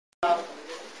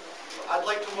I'd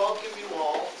like to welcome you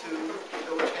all to the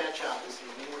Village Hat Shop this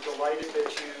evening. We're delighted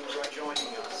that you are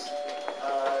joining us.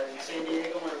 In San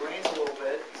Diego, when it rains a little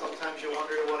bit, sometimes you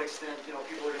wonder to what extent people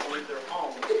are going to leave their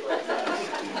homes. But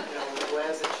we're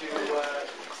glad that you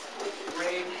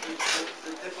braved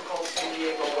the difficult San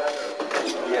Diego weather.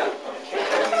 Yeah.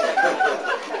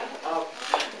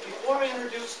 Before I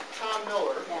introduce Tom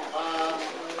Miller,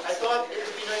 I thought it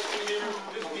would be nice for you to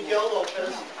introduce Miguel Lopez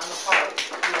on the part.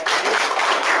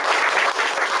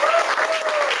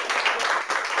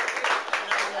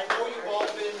 I know you've all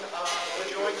been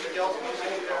enjoying Miguel's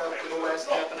music for the last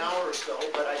half an hour or so,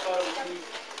 but I thought it would be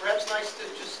perhaps nice to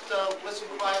just listen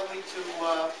quietly to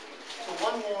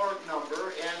one more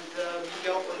number, and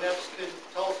Miguel perhaps could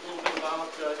tell us a little bit about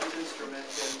his instrument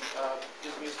and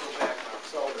his musical background.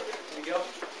 So, Miguel?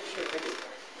 Sure, thank you.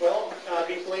 Well, I'll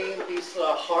be playing this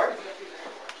harp.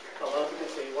 A lot of people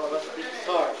say, well, that's a big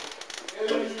guitar.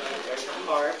 But it's not, it's a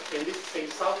harp. And this is a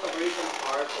South American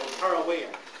harp called Paraguayan,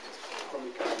 from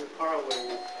the country of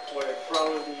Paraguay, where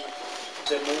probably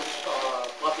the most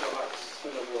popular harps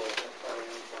in the world are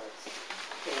Paraguayan harps.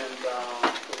 And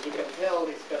as you can tell,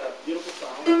 it's got a beautiful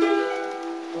sound.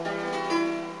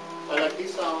 I like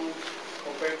this sound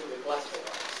compared to the classical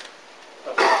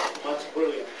harps. Much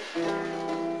brilliant.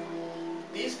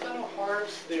 These kind of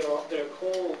harps, they're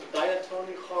called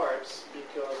diatonic harps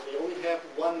because they only have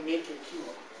one major key.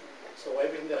 So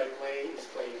everything that I play is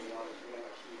playing in one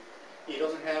key. It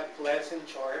doesn't have flats and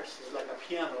sharps. It's like a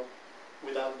piano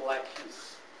without black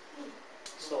keys.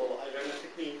 So I learned a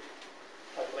technique.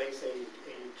 I place a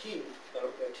key, a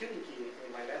tuning key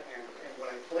in my left hand, and when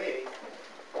I play,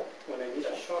 when I need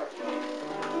a sharp,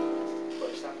 for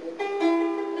example,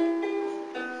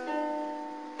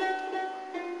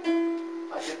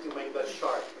 I have to make that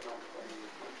sharp.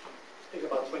 I think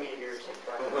about 20 years of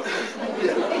practice.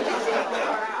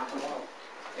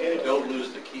 Don't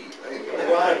lose the key, right?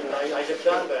 Right, I have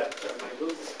done that.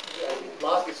 I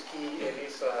lost this key, and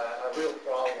it's a real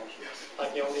problem. I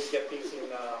can only get things in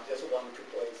just one or two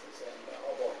places, and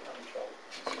I'm in trouble.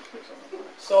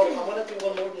 So I'm going to do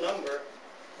one more number,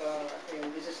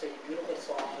 and this is a beautiful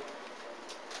song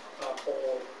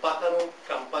called Pájaro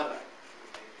Campana,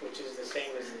 which is the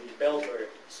same as the bellbird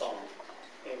song.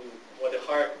 And what the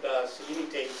harp does, it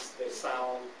imitates the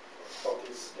sound of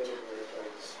this little bird that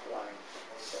is flying.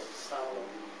 So the sound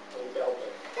of the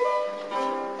bellbird.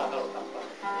 Pájaro Campana.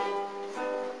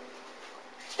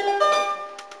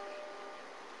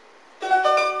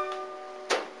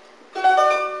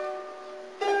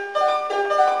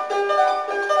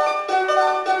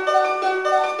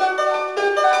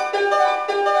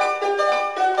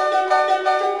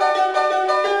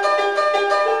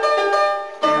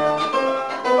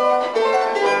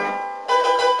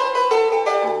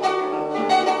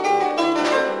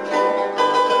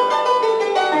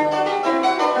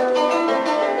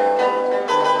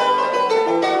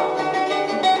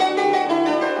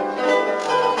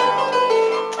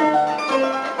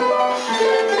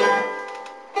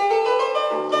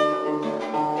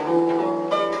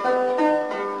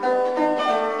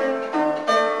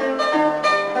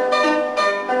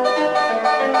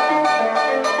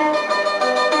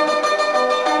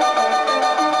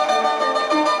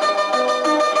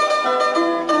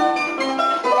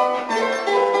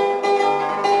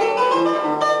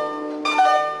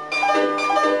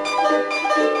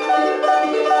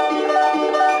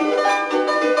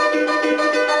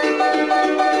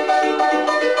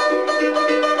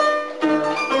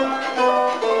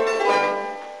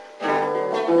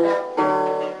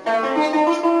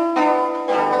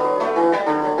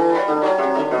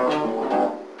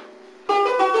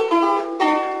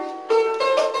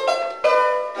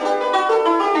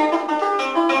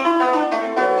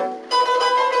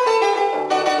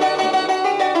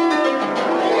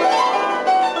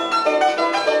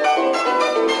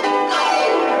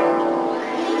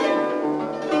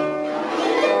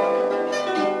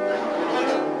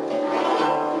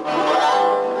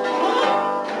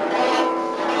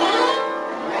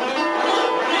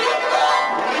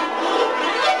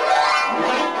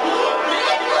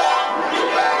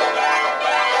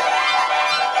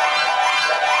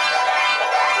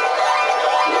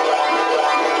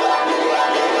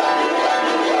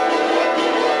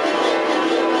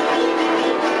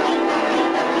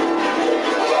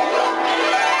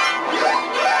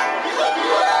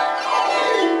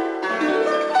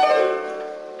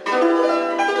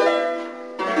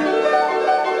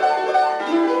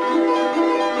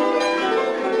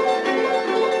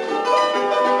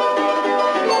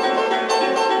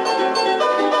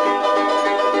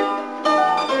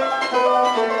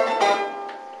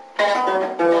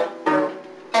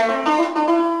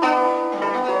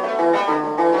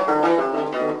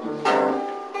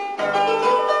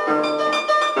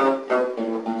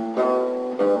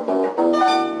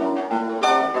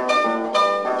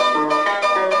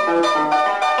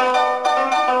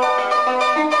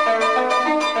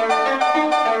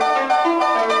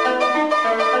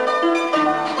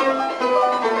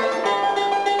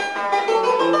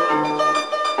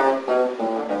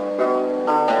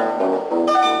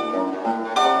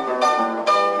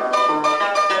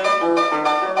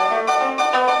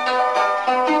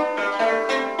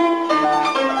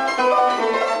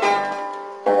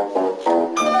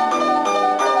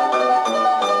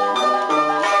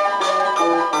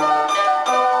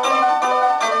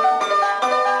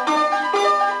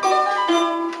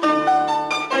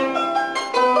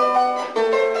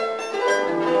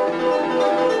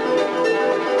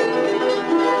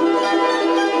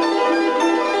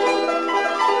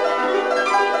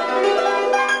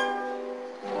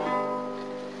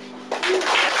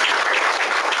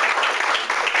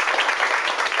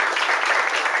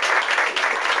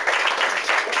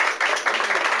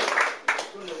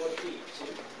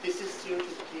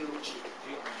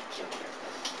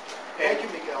 Thank you,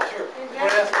 Miguel. Sure. I'm going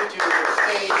to ask you to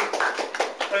stay,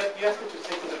 but you asked me to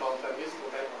say something about musical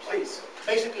background. Please.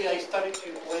 Basically, I started to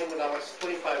play when I was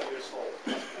 25 years old.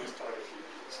 That's when I started.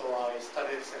 So I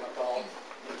started as an adult,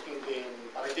 and then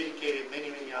I dedicated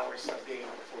many, many hours a day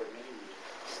for many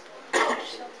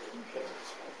years.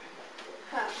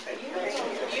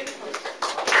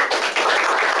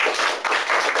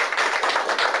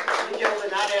 Miguel did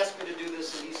not ask me to do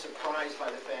this, and he's surprised by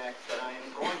the fact that I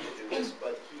am going to do this,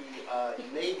 but he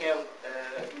may have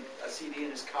a CD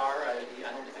in his car. I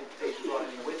don't think Dave brought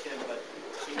any with him, but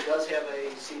he does have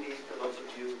a CD for those of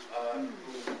you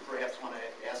who perhaps want to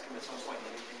ask him at some point in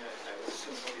the meeting. I would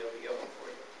assume he'll be able to get one for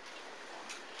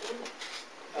you.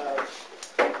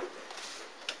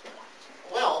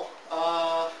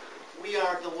 We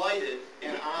are delighted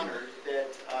and honored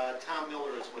that Tom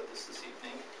Miller is with us this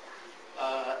evening.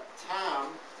 Tom,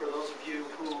 for those of you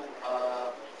who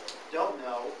don't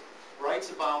know,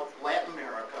 writes about Latin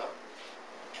America,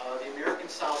 the American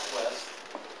Southwest,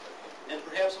 and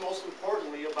perhaps most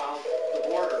importantly about the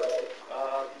border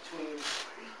between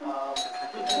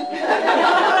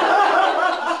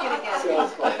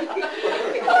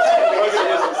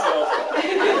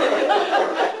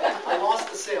I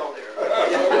lost the sale there.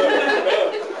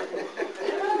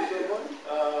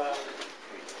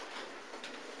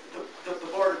 The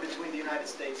border between the United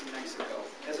States and Mexico.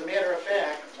 As a matter of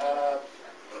fact,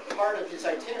 part of his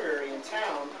itinerary in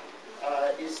town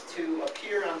is to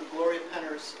appear on Gloria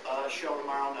Penner's show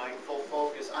tomorrow night,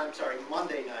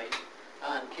 Monday night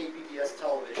on KPBS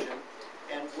television,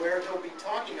 and where he'll be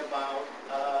talking about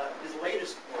his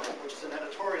latest work, which is an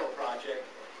editorial project,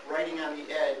 Writing on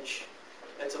the Edge.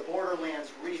 It's a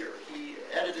Borderlands reader. He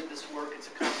edited this work. It's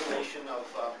a compilation of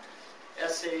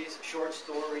essays, short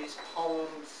stories,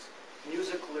 poems,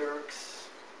 music lyrics,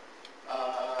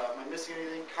 am I missing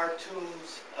anything?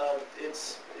 Cartoons.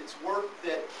 It's work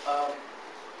that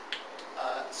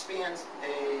spans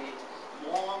a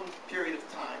long period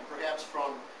of time, perhaps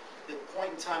from the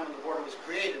point in time when the border was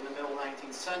created in the middle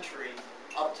 19th century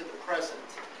up to the present.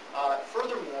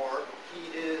 Furthermore,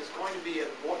 he is going to be at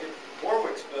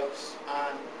Warwick's Books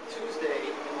on Tuesday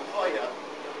in La Jolla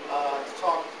to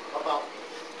talk about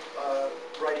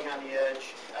Writing on the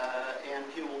Edge, and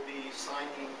he will be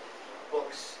signing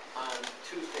books on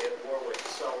Tuesday at Warwick.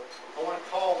 So I want to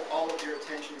call all of your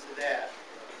attention to that.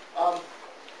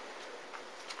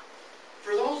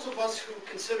 For those of us who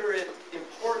consider it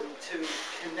important to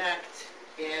connect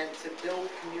and to build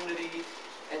community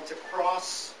and to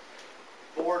cross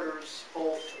borders,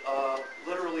 both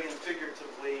literally and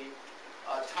figuratively,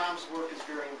 Tom's work is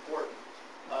very important,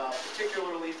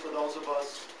 particularly for those of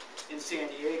us in San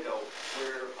Diego,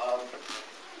 where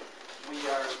we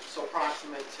are so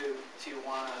proximate to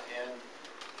Tijuana and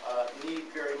need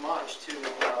very much to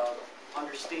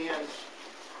understand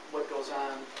what goes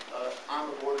on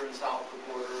the border and south of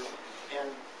the border. And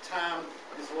Tom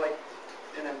is like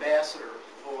an ambassador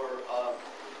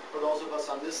for those of us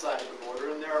on this side of the border,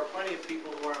 and there are plenty of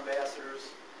people who are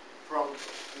ambassadors from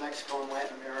Mexico and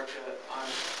Latin America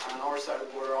on our side of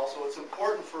the border also. It's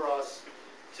important for us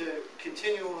to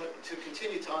continue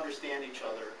to understand each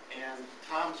other, and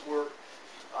Tom's work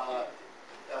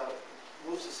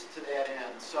moves us to that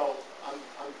end. So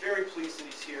I'm very pleased that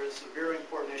he's here. This is a very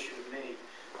important issue to me.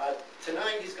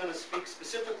 Tonight he's going to speak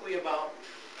specifically about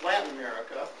Latin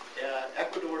America,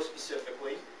 Ecuador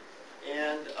specifically,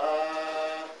 and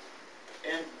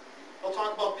we'll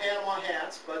talk about Panama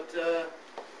hats, but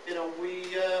you know,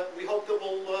 we hope that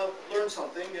we'll learn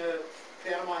something.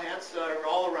 Panama hats are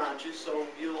all around you, so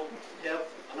you'll have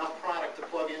enough product to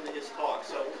plug into his talk.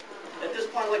 So at this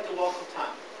point, I'd like to welcome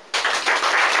Tom.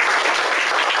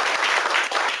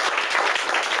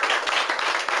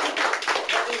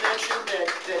 Let me mention that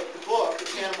the book, The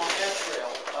Panama Hat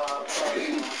Trail,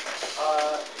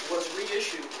 was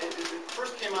reissued. It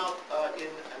first came out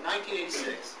in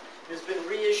 1986. It's been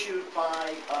reissued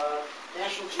by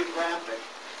National Geographic,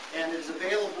 and is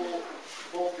available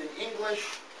both in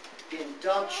English, in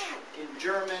Dutch, in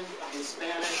German, in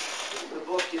Spanish. The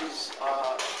book is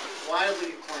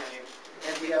widely acclaimed,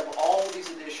 and we have all of these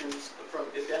editions. From,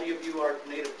 if any of you are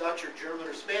native Dutch or German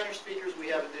or Spanish speakers, we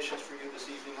have editions for you this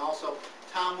evening also.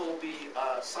 Tom will be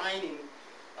signing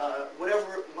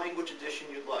whatever language edition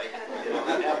you'd like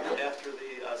after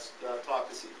the talk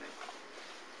this evening.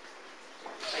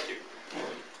 Thank you.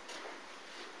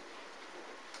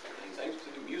 And thanks to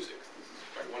the music. This is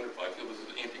quite wonderful. I feel this is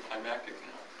anticlimactic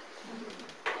now.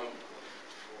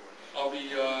 I'll be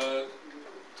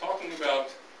talking about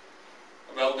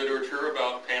literature,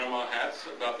 about Panama hats,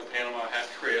 about the Panama Hat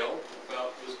Trail,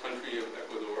 about this country of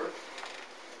Ecuador.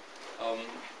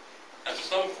 At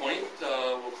some point,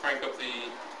 we'll crank up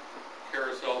the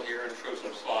carousel here and show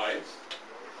some slides,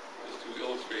 just to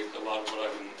illustrate a lot of what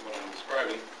I'm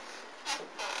describing.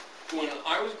 When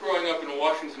I was growing up in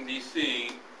Washington,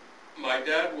 D.C., my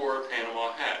dad wore a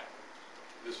Panama hat.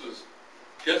 This was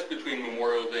just between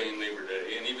Memorial Day and Labor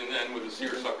Day, and even then with a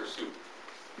seersucker suit.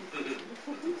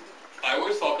 I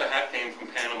always thought the hat came from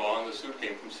Panama and the suit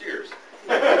came from Sears.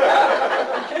 I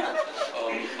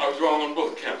was wrong on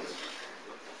both counts.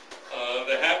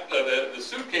 The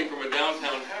suit came from a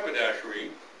downtown haberdashery,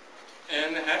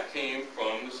 and the hat came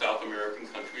from the South American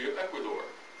country of Ecuador.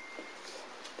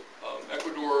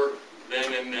 Ecuador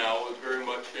then and now is very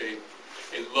much a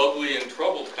lovely and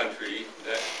troubled country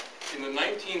that in the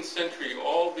 19th century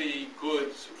all the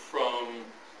goods from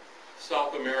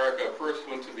South America first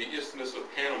went to the Isthmus of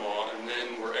Panama and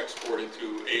then were exported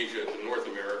to Asia, to North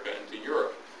America, and to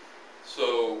Europe.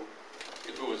 So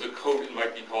if it was a coat, it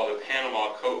might be called a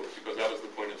Panama coat because that was the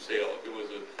point of sale. If it was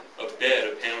a bed,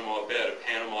 a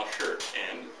Panama shirt,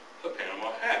 and a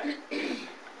Panama hat.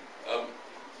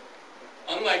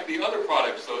 Unlike the other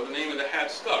products, though, the name of the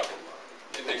hat stuck.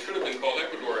 They should have been called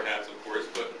Ecuador hats, of course,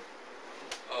 but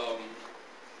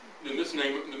the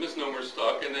misnomer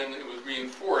stuck, and then it was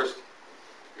reinforced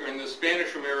during the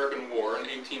Spanish-American War in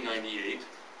 1898.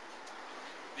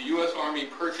 The U.S. Army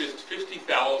purchased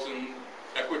 50,000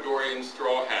 Ecuadorian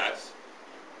straw hats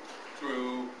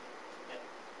through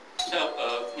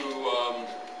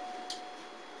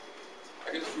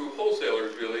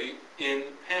wholesalers, really, in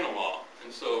Panama.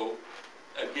 And so,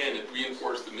 again, it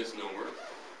reinforced the misnomer.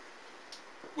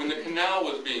 When the canal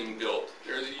was being built,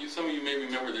 some of you may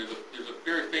remember there's a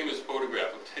very famous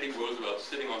photograph of Teddy Roosevelt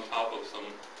sitting on top of some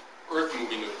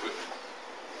earth-moving equipment,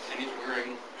 and he's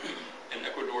wearing an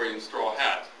Ecuadorian straw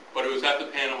hat. But it was at the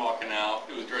Panama Canal,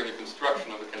 it was during the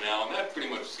construction of the canal, and that pretty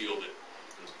much sealed it,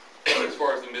 as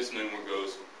far as the misnomer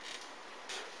goes.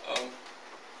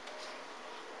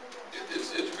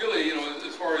 It's really,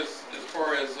 as far as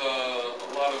a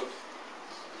lot of,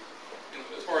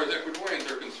 as far as Ecuadorians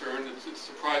are concerned, it's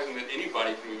surprising that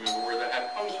anybody can remember where that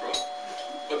hat comes from.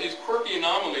 But these quirky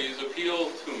anomalies appeal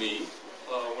to me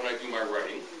when I do my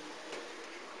writing.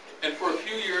 And for a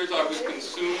few years I was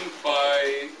consumed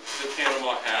by the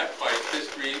Panama hat, by its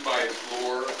history, by its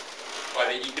lore, by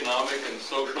the economic and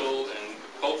social and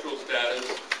cultural status,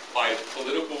 by its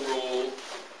political role,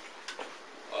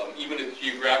 even its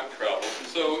geographic travels. And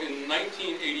so in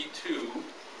 1982,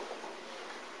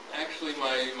 actually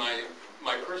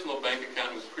my personal bank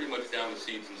account was pretty much down to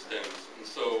seeds and stems. And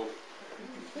so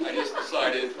I just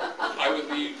decided I would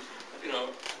leave,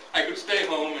 I could stay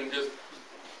home and just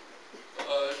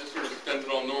sort of spend it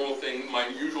on normal things, my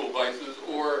usual vices,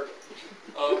 or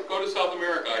go to South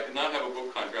America. I did not have a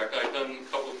book contract. I had done a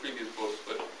couple of previous books,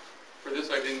 but for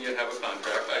this I didn't yet have a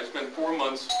contract. I spent 4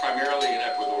 months primarily in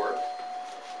Ecuador.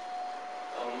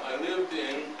 I lived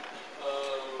in,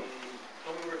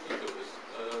 tell me where Quito is.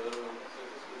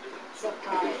 It's up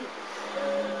high.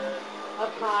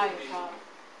 Up high, top.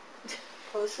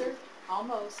 Closer?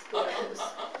 Almost. Where's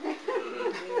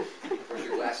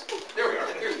your glass? There we are.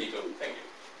 There's Quito. Thank you.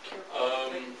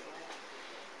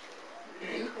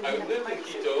 I lived in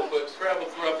Quito, but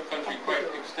traveled throughout the country quite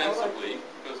extensively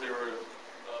because there were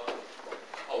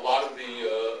a lot of the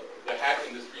hat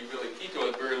industry. Really, Quito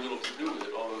had very little to do with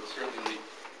it, although it's certainly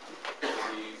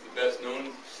the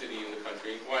best-known city in the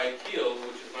country. Guayaquil,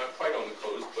 which is not quite on the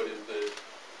coast, but is the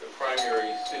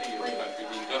primary city in the country,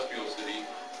 the industrial city,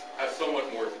 has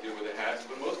somewhat more to do with the hats,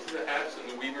 but most of the hats and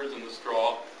the weavers and the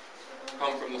straw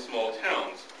come from the small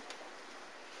towns.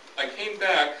 I came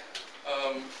back,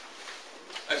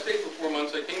 I stayed for 4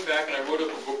 months, I came back and I wrote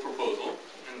up a book proposal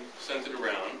and sent it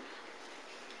around.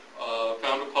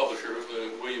 Found a publisher,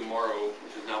 William Morrow,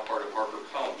 which is now part of Harcourt,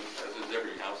 as is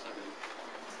every house I'm in.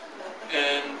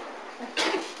 And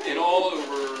in all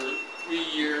over 3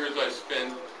 years, I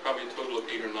spent probably a total of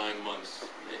 8 or 9 months,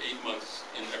 8 months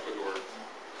in Ecuador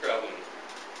traveling.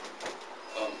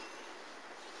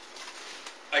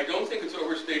 I don't think it's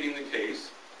overstating the case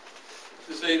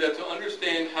to say that to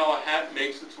understand how a hat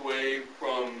makes its way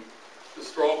from the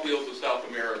straw fields of South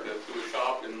America to a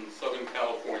shop in Southern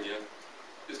California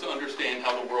is to understand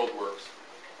how the world works.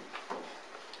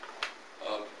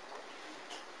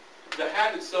 The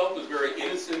hat itself is very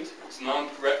innocent, it's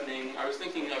non-threatening. I was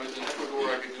thinking I was in Ecuador,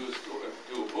 I could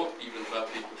do a book even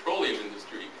about the petroleum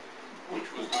industry,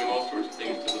 which was doing all sorts of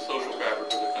things to the social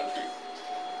fabric of the country.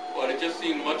 But it just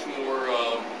seemed much more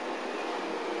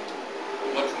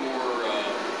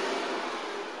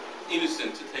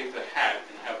innocent to take the hat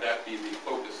and have that be the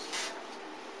focus.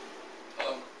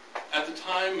 At the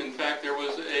time, in fact, there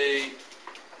was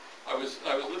I was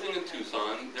living in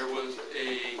Tucson. There was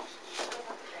a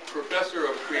professor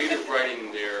of creative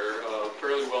writing there, a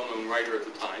fairly well-known writer at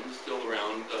the time, still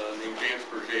around, named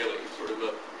Jasper Jaley, sort of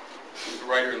he was a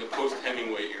writer in the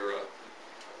post-Hemingway era.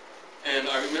 And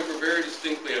I remember very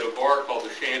distinctly at a bar called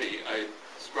the Shanty, I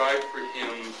described for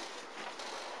him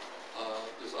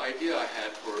this idea I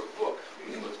had for a book,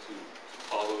 which was to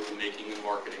follow the making and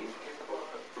marketing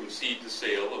from seed to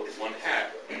sale of one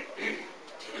hat.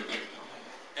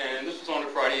 And this was on a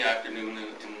Friday afternoon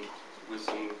with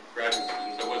some graduate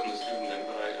students. I wasn't a student then,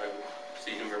 but I would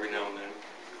see him every now and then.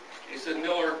 And he said,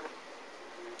 Miller,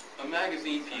 a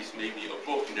magazine piece may be, a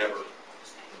book never.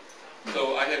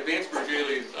 So I had Vance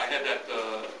Virgili's, I had that,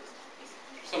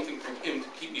 something from him to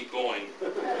keep me going.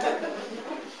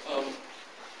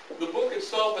 The book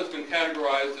itself has been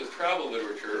categorized as travel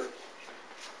literature,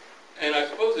 and I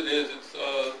suppose it is. It's,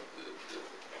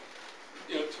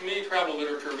 you know, to me, travel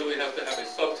literature really has to have a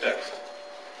subtext.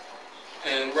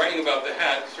 And writing about the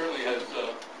hat certainly has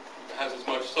as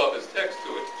much sub as text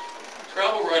to it.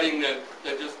 Travel writing that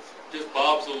just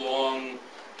bobs along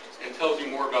and tells you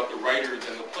more about the writer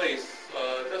than the place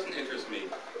doesn't interest me.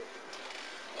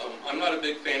 I'm not a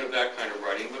big fan of that kind of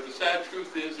writing, but the sad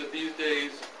truth is that these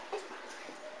days,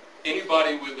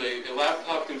 anybody with a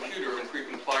laptop computer and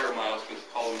frequent flyer miles can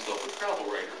call himself a travel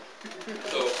writer.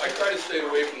 So I try to stay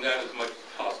away from that as much as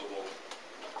possible.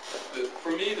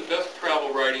 For me, the best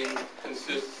travel writing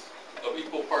consists of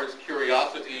equal parts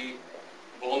curiosity,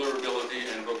 vulnerability,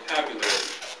 and vocabulary.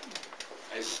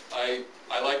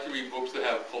 I like to read books that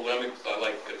have polemics. I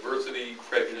like adversity,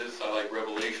 prejudice. I like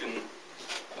revelation.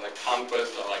 I like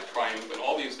conquest. I like triumph. And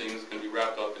all these things can be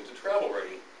wrapped up into travel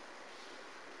writing.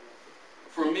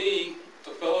 For me,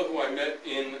 the fellow who I met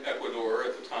in Ecuador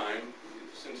at the time,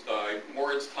 since died,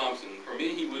 Moritz Thompson, for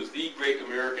me he was the great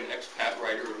American expat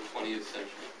writer of the 20th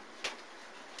century.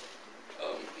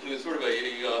 He was sort of in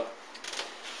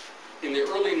the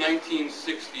early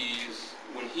 1960s,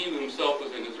 when he himself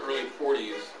was in his early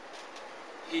 40s,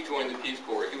 he joined the Peace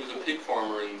Corps. He was a pig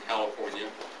farmer in California,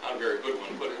 not a very good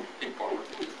one, but a pig farmer.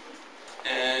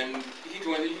 And he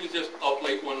was just up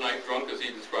late one night, drunk as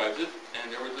he describes it,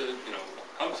 and there was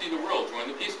come see the world, join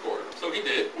the Peace Corps. So he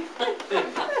did.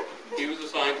 He was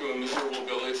assigned to a miserable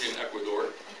village in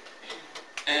Ecuador,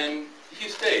 and he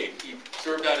stayed. He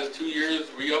served out his 2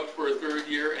 years, re-upped for a third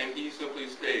year, and he simply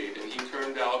stayed. And he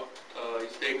turned out, he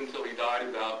stayed until he died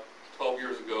about 12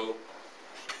 years ago,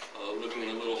 living in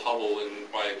a little hovel in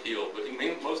Guayaquil. But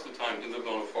most of the time he lived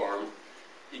on a farm.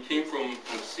 He came from an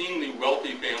obscenely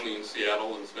wealthy family in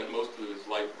Seattle and spent most of his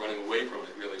life running away from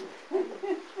it, really.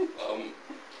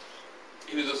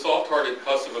 He was a soft-hearted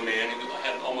cuss of a man. He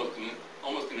had almost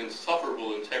an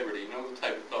insufferable integrity. You know the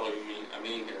type of fellow I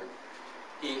mean here.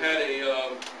 He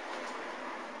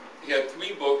had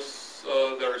 3 books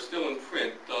that are still in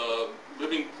print.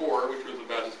 Living Poor, which was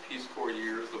about his Peace Corps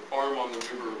years, The Farm on the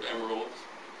River of Emeralds,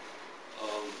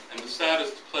 and The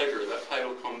Saddest Pleasure. That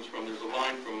title comes from, there's a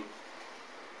line from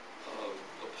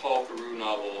a Paul Theroux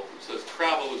novel that says,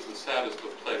 "Travel is the saddest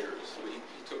of pleasures." So he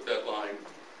took that line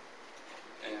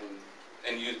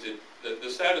and used it. The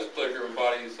saddest pleasure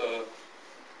embodies,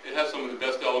 it has some of the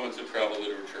best elements of travel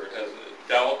literature. It has a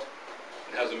doubt,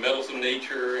 it has a meddlesome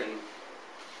nature, and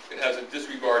it has a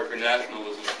disregard for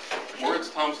nationalism. Moritz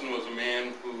Thompson was a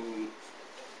man who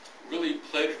really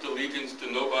pledged allegiance to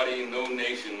nobody, no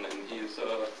nation, and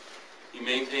he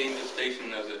maintained his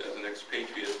station as an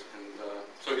expatriate, and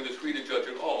so he was free to judge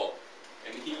it all.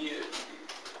 And he,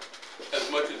 as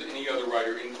much as any other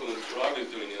writer, influenced what I was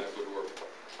doing in Ecuador.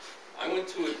 I went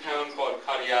to a town called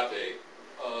Cariate,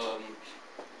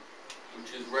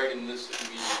 which is right in this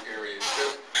immediate area,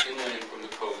 just inland from the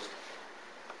coast.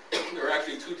 There are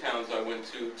actually 2 towns I went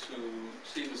to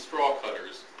see the straw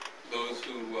cutters, those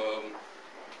who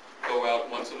go out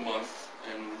once a month,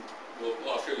 and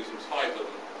I'll show you some slides of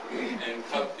them, and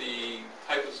cut the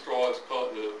type of straw. It's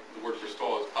called, the word for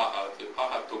straw is paja. It's a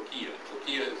paja toquilla.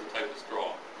 Toquilla is a type of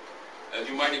straw. As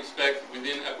you might expect,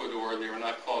 within Ecuador, they are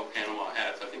not called Panama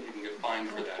hats. I think you can get fined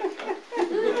for that, in fact.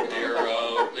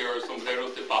 They are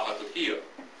sombreros de paja toquilla.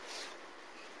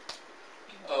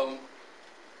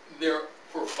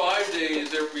 For 5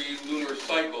 days every lunar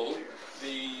cycle,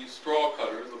 the straw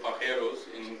cutters, the pajeros,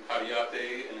 in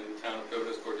Cariate and in the town of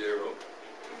Torres Cordero,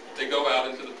 they go out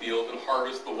into the field and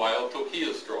harvest the wild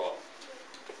toquilla straw.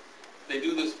 They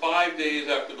do this 5 days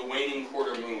after the waning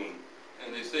quarter moon,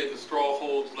 and they say the straw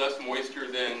holds less moisture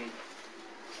than,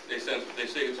 they say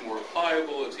it's more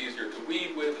pliable, it's easier to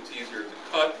weed with, it's easier to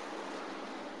cut.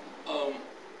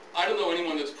 I don't know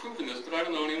anyone that's proven this, but I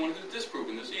don't know anyone who's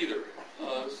disproven this either.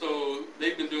 So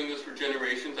they've been doing this for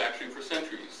generations, actually for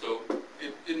centuries. So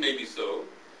it may be so.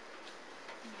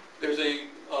 There's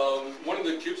one of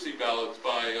the gypsy ballads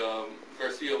by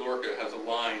Garcia Lorca has a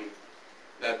line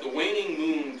that the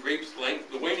waning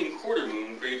quarter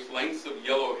moon drapes lengths of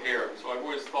yellow hair. So I've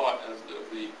always thought as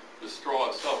the straw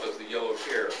itself as the yellow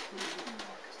hair.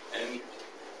 And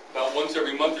about once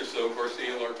every month or so,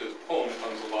 Garcia Lorca's poem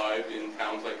comes alive in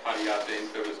towns like Cariate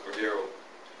and Perez Cordero.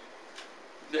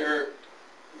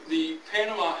 The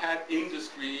Panama hat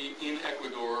industry in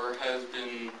Ecuador has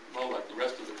been, well, like the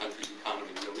rest of the country's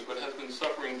economy really, but has been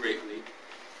suffering greatly,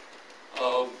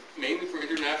 mainly for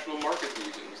international market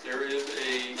reasons. There is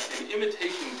an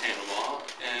imitation Panama,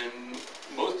 and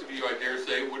most of you, I dare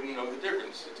say, wouldn't know the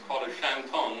difference. It's called a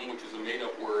shantung, which is a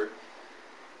made-up word.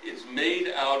 It's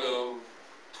made out of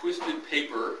twisted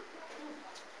paper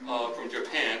from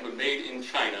Japan, but made in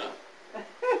China.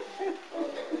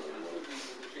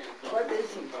 What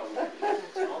is it? No,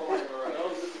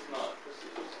 this is not.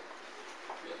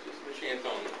 This is the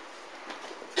shantung.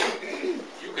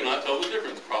 You cannot tell the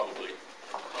difference, probably.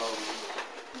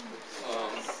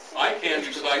 I can,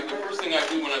 because the first thing I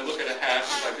do when I look at a hat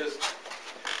is I just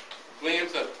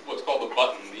glance at what's called the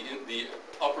button, the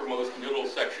uppermost middle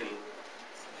section.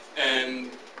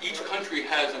 And each country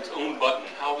has its own button.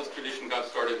 How this tradition got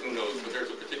started, who knows, but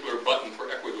there's a particular button for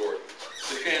Ecuador.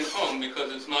 The shantung,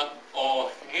 because it's not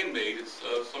all handmade,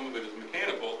 some of it is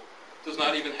mechanical, does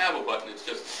not even have a button, it's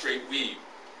just a straight weave.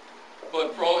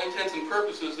 But for all intents and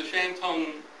purposes, the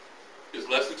shantung is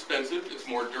less expensive, it's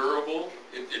more durable,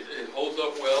 it holds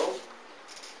up well.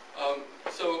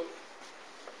 So,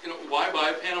 why buy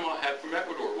a Panama hat from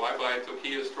Ecuador? Why buy a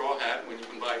Toquilla straw hat when you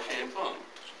can buy a shantung?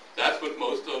 That's what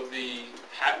most of the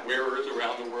hat wearers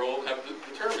around the world have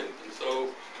determined. And so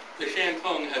the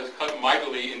shantung has cut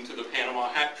mightily into the Panama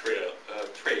hat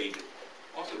trade,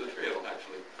 also the trail,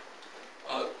 actually.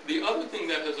 The other thing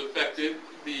that has affected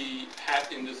the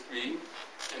hat industry,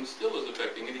 and still is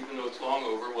affecting it, even though it's long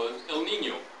over, was El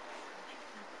Nino,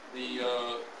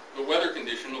 the weather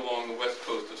condition along the west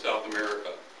coast of South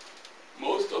America.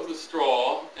 Most of the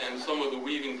straw and some of the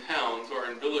weaving towns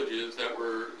are in villages that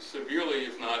were severely,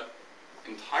 if not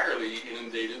entirely,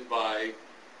 inundated by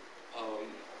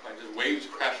just waves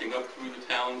crashing up through the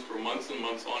towns for months and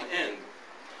months on end.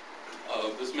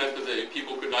 This meant that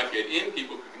people could not get in,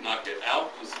 people could not get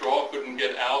out, the straw couldn't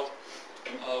get out.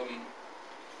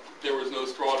 There was no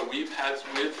straw to weave hats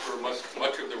with for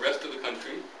much of the rest of the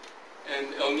country.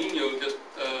 And El Nino just,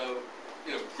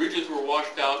 bridges were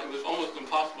washed out. It was almost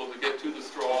impossible to get to the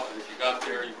straw, and if you got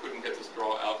there, you couldn't get the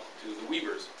straw out to the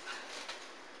weavers.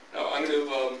 Now, I'm going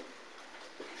to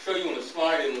show you on the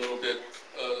slide in a little bit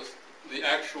the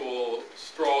actual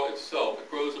straw itself. It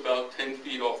grows about 10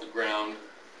 feet off the ground,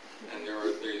 and there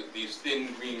are these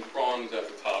thin green prongs at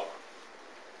the top.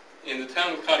 In the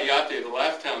town of Cariate, the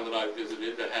last town that I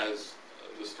visited that has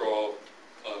the straw,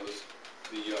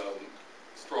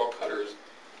 straw cutters,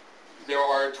 there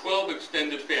are 12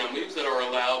 extended families that are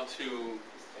allowed to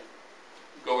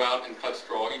go out and cut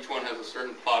straw. Each one has a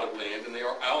certain plot of land, and they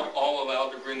are all allowed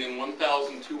to bring in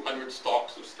 1,200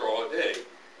 stalks of straw a day.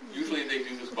 Usually they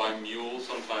do this by mule,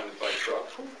 sometimes by truck.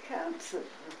 Who counts it?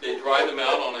 They dry them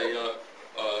out on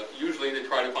usually they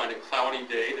try to find a cloudy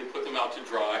day. They put them out to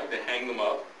dry. They hang them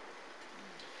up.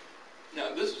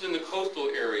 Now, this is in the coastal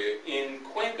area. In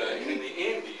Cuenca, in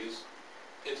the Andes,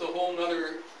 it's a whole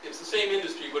nother, it's the same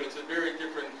industry, but it's a very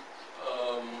different,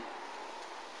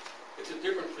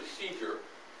 procedure.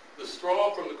 The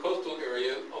straw from the coastal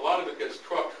area, a lot of it gets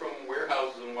trucked from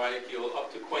warehouses in Guayaquil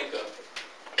up to Cuenca,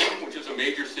 which is a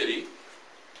major city.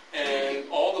 And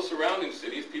all the surrounding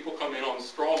cities, people come in on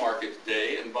straw markets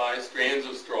day and buy strands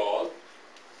of straw.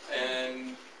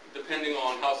 And depending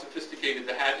on how sophisticated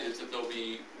the hat is that they'll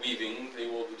be weaving, they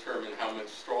will determine how much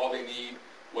straw they need,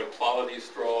 what quality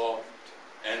straw,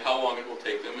 and how long it will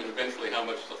take them, and eventually how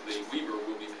much the weaver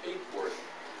will be paid for it.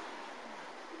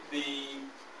 The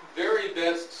very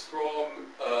best straw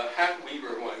hat weaver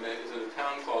who I met is in a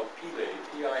town called Pile,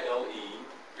 P-I-L-E,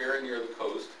 very near the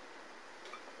coast.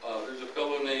 There's a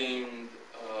fellow named,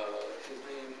 his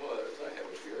name was, I have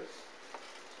it here,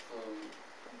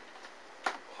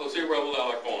 Jose Raul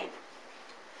Alarcon.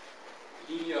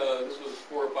 This was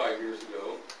 4 or 5 years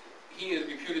ago. He is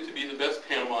reputed to be the best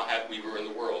Panama hat weaver in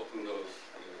the world. Who knows?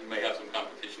 He may have some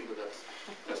competition, but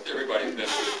that's everybody's been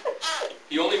with it.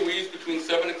 He only weaves between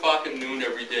 7 o'clock and noon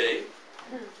every day.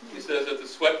 He says that the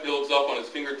sweat builds up on his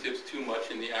fingertips too much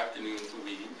in the afternoon to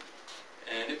weave.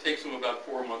 And it takes him about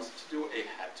 4 months to do a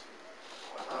hat.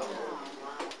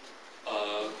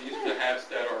 These are the hats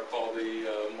that are called the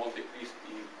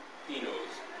Montecristi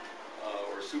Pinos,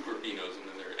 or super finos, and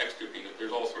then there are extra finos.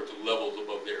 There's all sorts of levels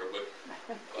above there, but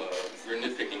you're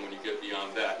nitpicking when you get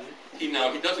beyond that. He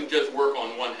doesn't just work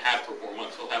on one hat for 4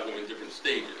 months. He'll have them in different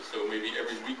stages. So maybe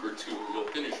every week or two he'll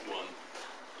finish one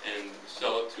and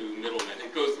sell it to middlemen.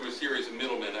 It goes through a series of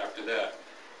middlemen after that.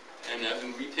 And as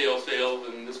in retail sales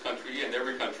in this country and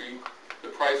every country, the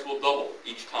price will double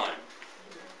each time.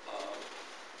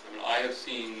 I have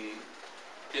seen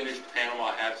finished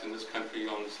Panama hats in this country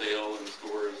on sale in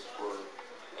stores for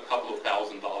a couple of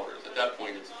 $1,000s. At that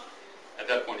point,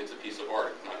 it's a piece of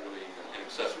art, not really an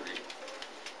accessory.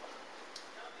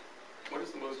 What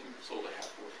is the most you've sold a hat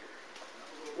for here?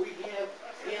 We have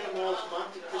Panamas,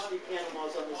 Monte Cristi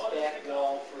Panamas on this back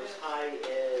wall for as high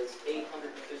as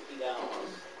 $850.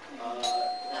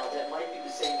 Now that might be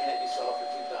the same hat you saw for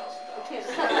 $2,000.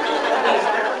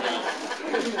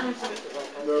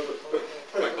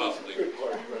 Quite possibly.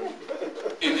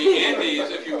 In the Andes,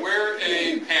 if you wear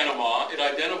a Panama, it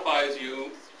identifies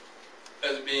you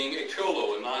as being a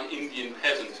cholo, a non-Indian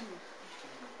peasant.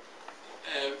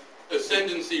 And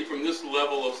ascendancy from this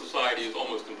level of society is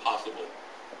almost impossible.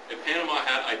 A Panama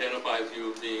hat identifies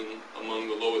you as being among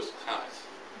the lowest class.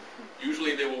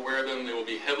 Usually they will wear them, they will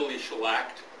be heavily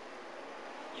shellacked.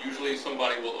 Usually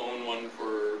somebody will own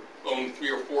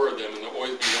 3 or 4 of them, and there'll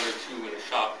always be 1 or 2 in a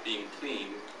shop being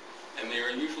cleaned. And they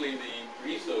are usually the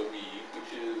grisa weave,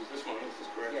 which is this one. Is this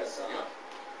correct? Yes. Yeah.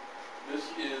 This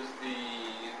is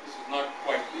not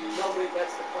quite the. No, wait,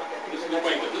 that's the point. This is the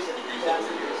point, but this is the grisa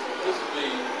weave. This is the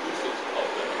usage of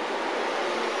them.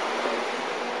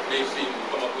 May see when you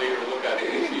come up later and look at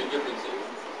it, you see a difference in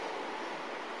it.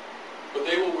 But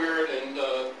they will wear it, and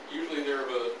usually they're of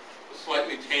a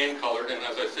slightly tan colored, and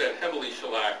as I said, heavily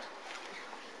shellacked.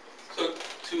 So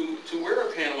to wear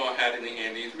a Panama hat in the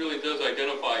Andes really does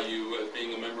identify you as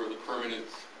being a member of the permanent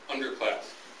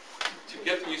underclass. To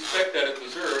get the respect that it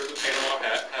deserves, the Panama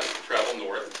hat has to travel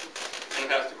north, and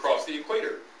it has to cross the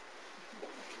equator.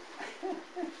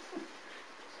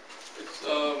 It's,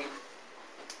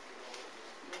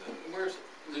 there's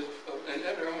an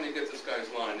editor, I'm going to get this guy's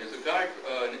line. There's a guy,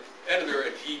 an editor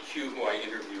at GQ who I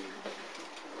interviewed,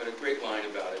 who had a great line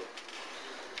about it.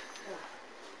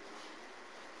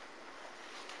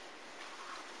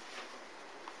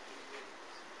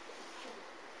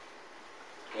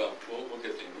 Well, we'll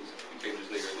get to these pages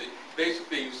later.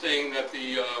 Basically, he's saying that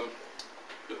the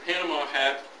Panama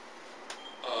hat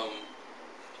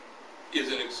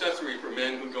is an accessory for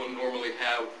men who don't normally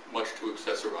have much to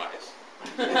accessorize.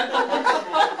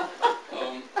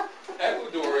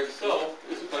 Ecuador itself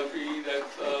is a country that,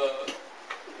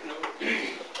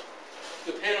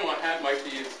 the Panama hat might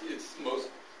be its most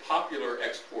popular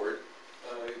export.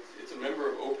 It's a member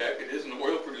of OPEC. It is an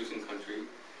oil-producing country.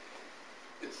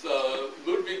 It's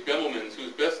Ludwig Bemelmans,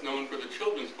 who's best known for the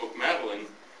children's book Madeline,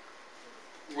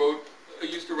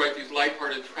 used to write these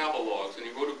lighthearted travelogues, and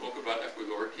he wrote a book about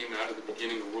Ecuador. It came out at the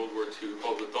beginning of World War II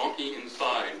called The Donkey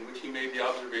Inside, in which he made the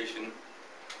observation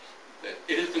that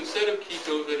it has been said of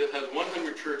Quito that it has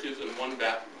 100 churches and 1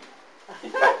 bathroom.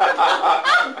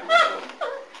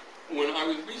 When I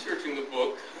was researching the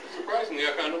book, surprisingly,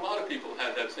 I found a lot of people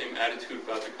had that same attitude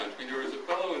about the country. There was a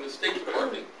fellow in the State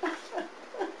Department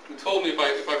who told me if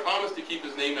I promised to keep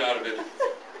his name out of it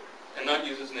and not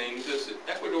use his name, he says,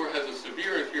 Ecuador has a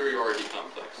severe inferiority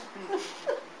complex.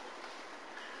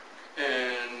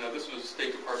 And this was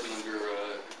State Department under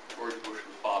George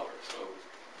Bush's father, so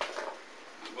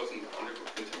it wasn't under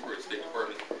contemporary State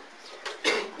Department.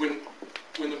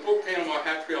 When the book Panama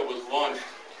Hat Trail was launched,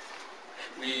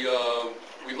 we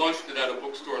launched it at a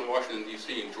bookstore in Washington,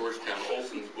 D.C. in Georgetown,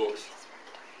 Olson's Books.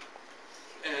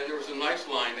 And there was a nice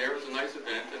line there, it was a nice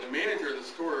event, and the manager of the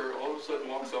store all of a sudden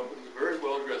walks up with this very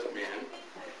well-dressed man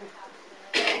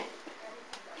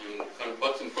and kind of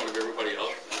butts in front of everybody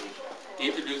else, and he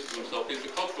introduces himself. He's the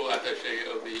cultural attaché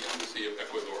of the Embassy of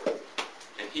Ecuador.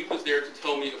 And he was there to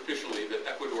tell me officially that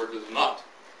Ecuador does not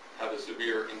have a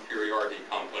severe inferiority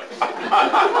complex,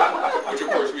 which of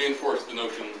course reinforced the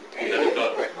notion that it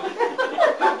does.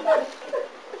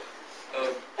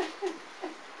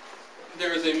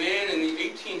 There is a man in the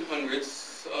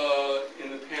 1800s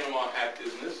in the Panama hat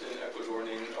business in Ecuador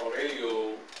named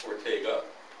Aurelio Ortega.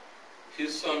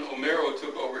 His son Homero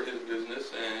took over his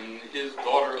business, and his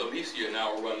daughter Alicia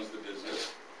now runs the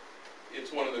business.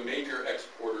 It's one of the major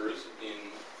exporters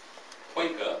in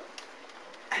Cuenca.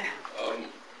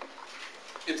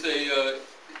 It's a,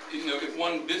 if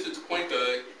one visits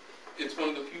Cuenca, it's one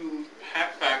of the few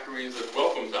hat factories that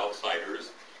welcomes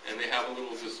outsiders, and they have a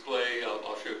little display.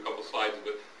 I'll show you a couple slides of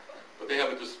it, but they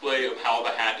have a display of how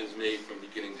the hat is made from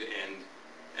beginning to end,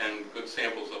 and good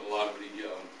samples of a lot of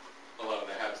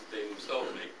the hats that they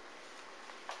themselves make.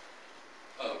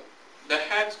 the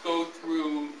hats go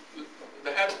from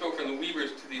the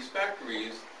weavers to these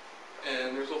factories,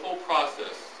 and there's a whole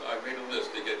process. I made a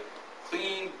list. They get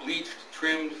cleaned, bleached,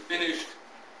 trimmed, finished,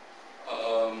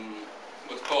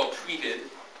 what's called treated,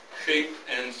 shaped,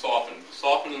 and softened.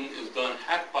 Softening is done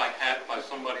hat by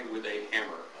somebody with a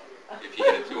hammer. If you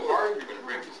hit it too hard, you're going to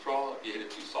break the straw. If you hit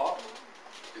it too soft,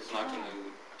 it's not going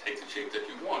to take the shape that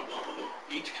you want.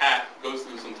 Each hat goes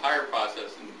through this entire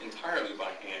process entirely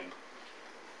by hand.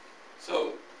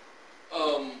 So,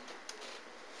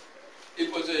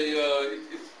 it was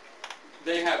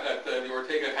they have at the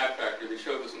Ortega Hat Factory, they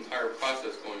showed this entire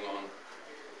process going on.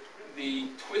 The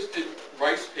twisted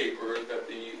rice paper,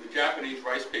 the Japanese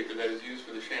rice paper that is used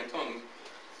for the shantung,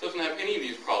 doesn't have any of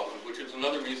these problems, which is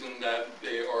another reason that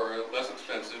they are less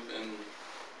expensive, and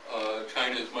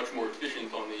China is much more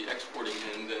efficient on the exporting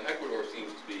end than Ecuador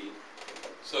seems to be.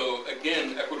 So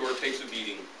again, Ecuador takes a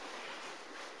beating.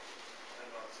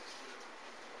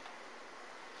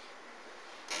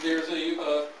 There's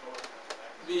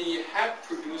the hat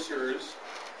producers,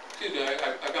 excuse me,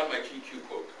 I got my GQ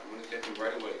quote. I'm going to get them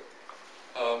right away.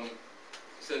 It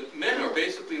said, men are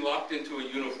basically locked into a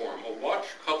uniform, a watch,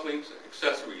 couplings,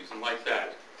 accessories, and like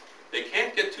that. They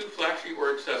can't get too flashy or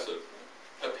excessive.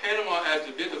 A Panama adds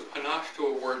a bit of panache to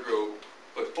a wardrobe,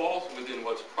 but falls within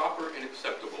what's proper and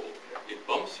acceptable. It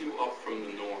bumps you up from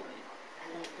the norm.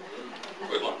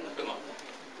 Good luck, good luck.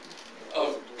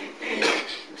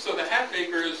 So the hat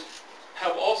makers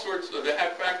have all sorts of, the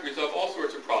hat factories have all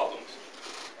sorts of problems.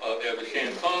 They have the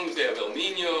shantungs, they have El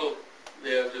Nino,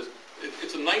 they have just,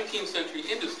 it's a 19th century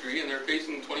industry, and they're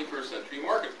facing the 21st century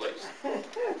marketplace.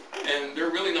 And they're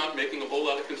really not making a whole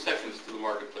lot of concessions to the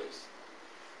marketplace.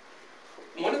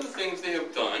 One of the things they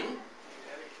have done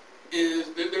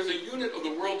is that there's a unit of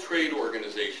the World Trade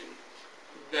Organization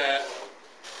that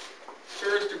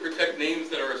serves to protect names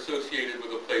that are associated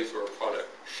with a place or a product.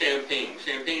 Champagne.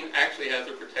 Champagne actually has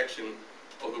the protection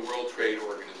of the World Trade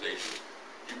Organization.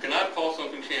 You cannot call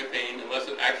something champagne unless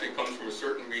it actually comes from a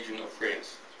certain region of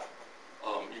France.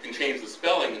 You can change the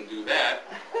spelling and do that,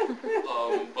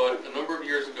 but a number of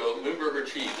years ago, Limburger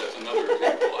cheese, that's another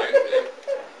example.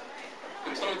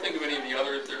 Can someone think of any of the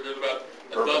others? There's about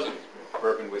a dozen.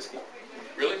 Bourbon whiskey.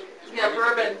 Really? Yeah,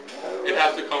 bourbon. It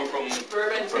has to come from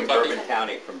Bourbon. From Kentucky? Bourbon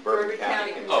County. From Bourbon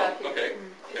County. Oh, Kentucky. okay.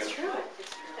 It's Okay. true.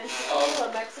 And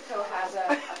tequila, Mexico has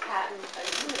a patent,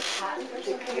 a patent or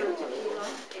something for tequila.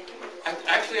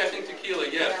 Actually, I think tequila,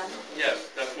 yes. Yes,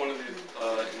 that's one of the,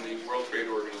 in the World Trade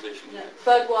Organization. Yeah.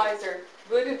 Budweiser.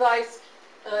 Budweiser,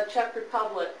 Czech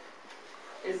Republic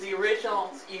is the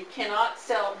original. You cannot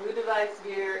sell Budweiser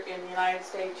beer in the United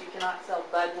States. You cannot sell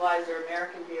Budweiser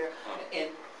American beer in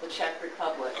the Czech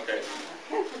Republic. Okay.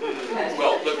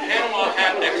 Well, the Panama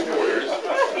hat exporters,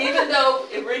 Even though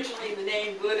originally the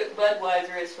name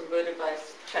Budweiser is from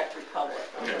Budweiser, Czech Republic.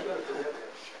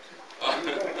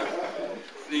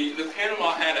 the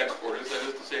Panama hat exporters, that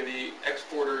is to say the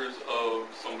exporters of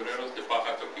sombreros de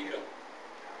paja toquilla,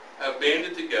 have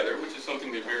banded together, which is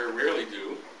something they very rarely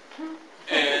do,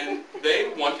 and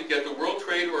they want to get the World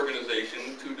Trade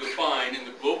Organization to define in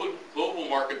the global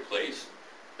marketplace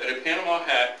that a Panama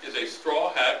hat is a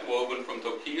straw hat woven from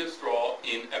toquilla straw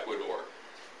in Ecuador.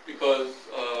 Because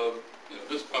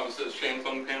this probably says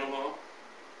Shantung Panama.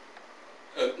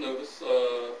 No, this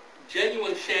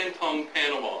genuine Shantung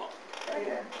Panama.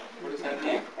 What does that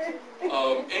mean?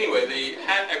 Anyway, the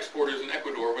hat exporters in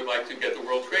Ecuador would like to get the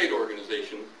World Trade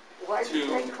Organization Why do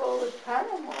they call it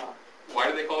Panama? Why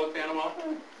do they call it Panama?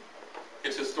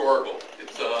 It's historical.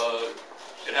 It's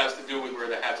it has to do with where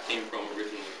the hats came from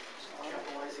originally.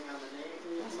 Capitalizing on the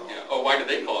name. Yeah. Oh, why do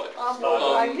they call it?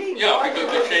 Well, I mean, yeah, why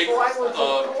because would the shape, why was it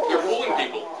called they're fooling Panama?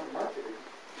 people.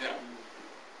 Yeah.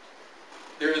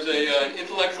 There is an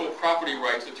intellectual property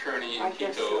rights attorney in I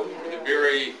guess Quito so, with yeah. a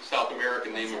very South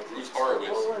American name of Bruce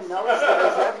Horowitz, Well, and those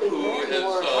guys have been who using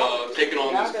more has taken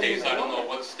on not this case. I don't anymore. know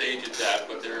what stage it's at,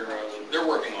 but they're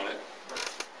working on it.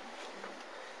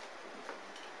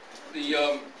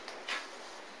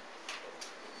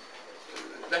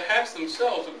 The hats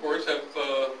themselves, of course, have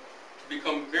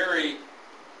become very,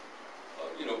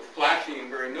 flashy and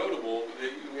very notable.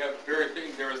 We have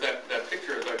there was that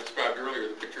picture, as I described earlier,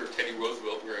 the picture of Teddy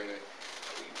Roosevelt wearing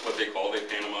what they call a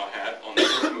Panama hat on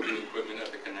the moving equipment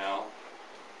at the canal.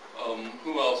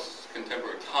 Who else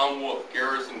contemporary? Tom Wolfe,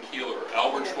 Garrison Keillor,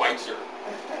 Albert Schweitzer.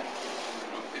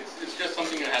 It's just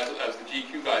something that has, as the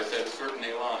GQ guy said, a certain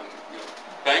elan.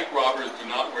 Bank robbers do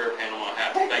not wear Panama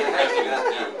hats. Bank presidents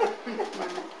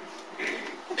do.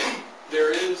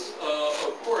 There is,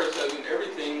 of course, as in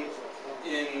everything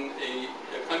in a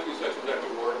country such as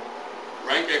Ecuador,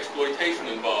 rank exploitation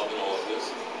involved in all of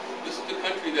this. This is the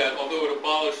country that, although it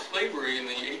slavery in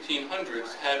the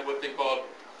 1800s had what they called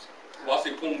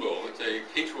wasipungo. It's a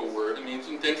Quechua word. It means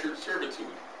indentured servitude.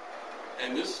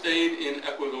 And this stayed in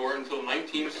Ecuador until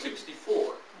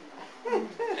 1964.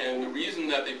 And the reason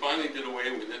that they finally did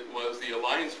away with it was the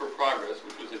Alliance for Progress,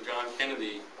 which was a John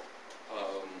Kennedy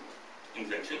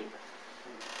invention,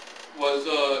 was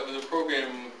a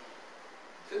program.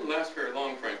 It didn't last very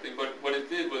long, frankly, but what it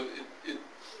did was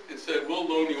it said, we'll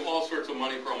loan you all sorts of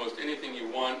money for almost anything you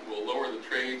want. We'll lower the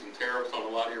trades and tariffs on a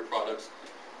lot of your products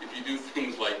if you do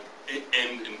things like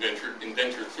end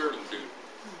indentured servitude.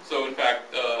 So in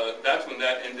fact, that's when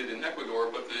that ended in Ecuador,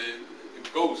 but the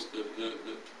ghost,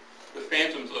 the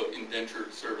phantoms of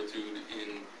indentured servitude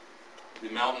in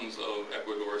the mountains of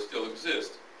Ecuador still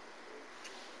exist.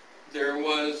 There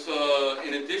was,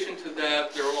 in addition to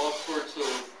that, there were all sorts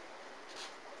of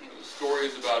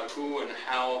stories about who and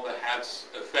how the hats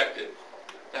affected.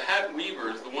 The hat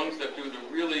weavers, the ones that do the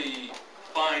really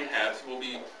fine hats, will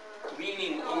be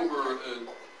leaning over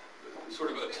a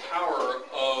sort of a tower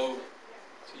of,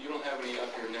 so you don't have any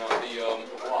up here now,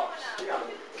 the blocks.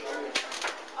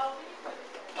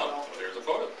 Oh, there's a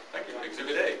photo. Thank you.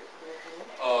 Exhibit A.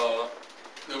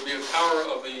 There'll be a tower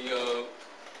of the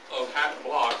of hat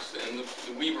blocks, and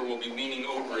the weaver will be leaning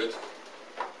over it.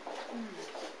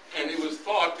 And it was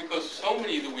thought, because so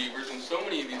many of the weavers in so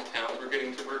many of these towns were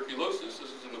getting tuberculosis, this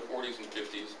is in the 40s and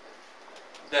 50s,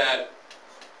 that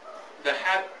the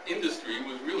hat industry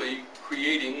was really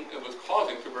was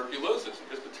causing tuberculosis,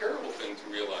 just a terrible thing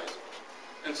to realize.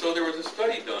 And so there was a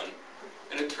study done,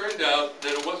 and it turned out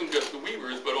that it wasn't just the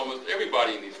weavers, but almost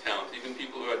everybody in these towns, even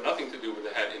people who had nothing to do with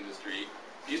the hat industry,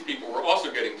 these people were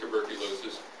also getting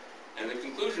tuberculosis. And the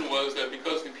conclusion was that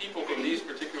because the people from these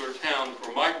particular towns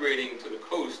were migrating to the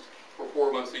coast for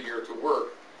 4 months a year to work,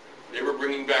 they were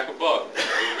bringing back a bug. They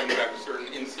were bringing back a certain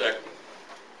insect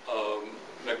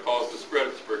that caused the spread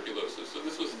of tuberculosis. So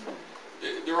this was,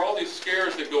 there are all these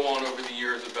scares that go on over the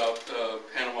years about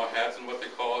Panama hats and what they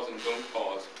cause and don't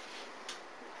cause.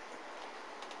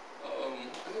 I'm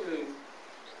going to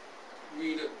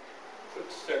read a quick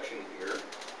section here.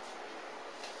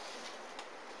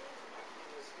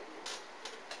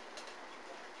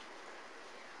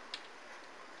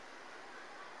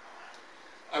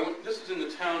 This is in the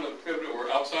town of Puebla, or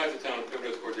outside the town of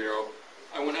Puebla Cordero.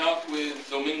 I went out with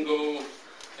Domingo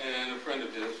and a friend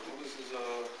of his. What was his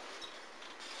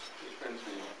friend's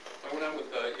name? I went out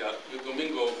with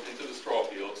Domingo into the straw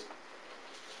fields,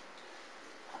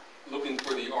 looking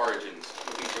for the origins,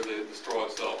 looking for the straw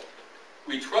itself.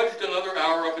 We trudged another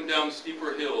hour up and down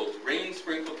steeper hills. Rain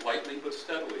sprinkled lightly but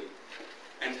steadily.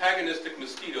 Antagonistic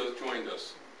mosquitoes joined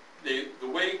us. The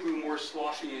way grew more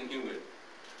sloshy and humid.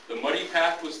 The muddy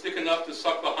path was thick enough to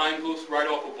suck the hind hoofs right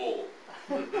off a bull.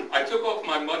 I took off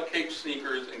my mud-caked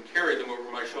sneakers and carried them over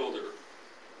my shoulder.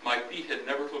 My feet had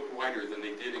never looked whiter than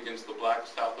they did against the black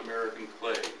South American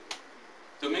clay.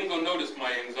 Domingo noticed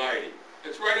my anxiety.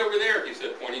 "It's right over there," he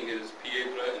said, pointing his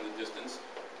piedra in the distance.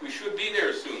 "We should be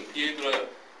there soon." Piedra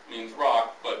means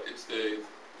rock, but it's the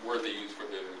word they use for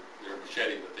their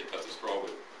machete that they cut the straw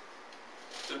with.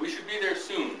 He said, "We should be there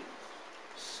soon."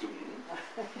 Soon?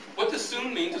 What does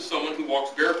soon mean to someone who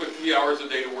walks barefoot 3 hours a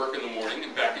day to work in the morning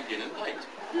and back again at night?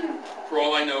 For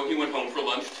all I know, he went home for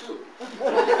lunch too.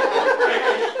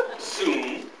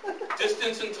 Soon.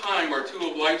 Distance and time are two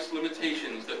of life's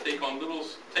limitations that take on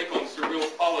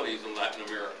surreal qualities in Latin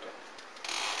America.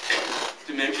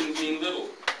 Dimensions mean little.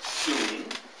 Soon.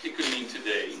 It could mean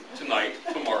today, tonight,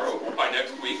 tomorrow, by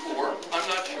next week, or I'm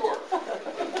not sure.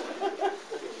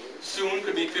 Soon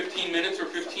could be 15 minutes or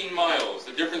 15 miles.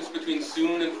 The difference between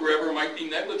soon and forever might be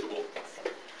negligible.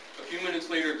 A few minutes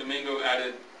later, Domingo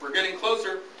added, "We're getting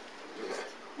closer."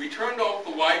 We turned off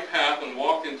the wide path and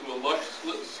walked into a lush,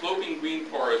 sloping green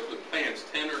forest with plants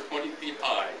 10 or 20 feet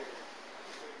high.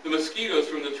 The mosquitoes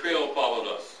from the trail followed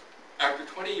us. After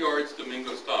 20 yards,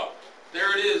 Domingo stopped.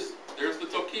 "There it is. There's the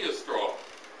toquilla straw."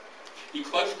 He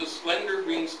clutched a slender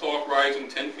green stalk rising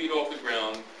 10 feet off the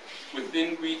ground, with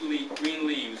thin green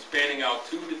leaves spanning out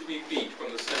 2 to 3 feet from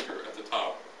the center at the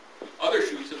top. Other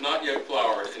shoots have not yet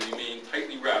flowered and remain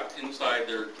tightly wrapped inside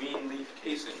their green leaf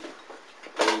casing.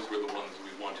 Those were the ones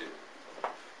we wanted.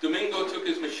 Domingo took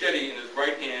his machete in his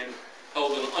right hand,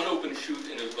 held an unopened shoot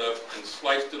in his left, and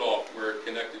sliced it off where it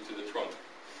connected to the trunk.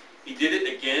 He did it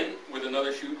again with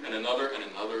another shoot, and another, and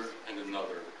another, and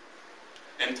another.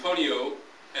 Antonio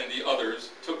and the others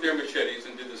took their machetes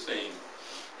and did the same.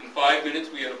 In 5 minutes,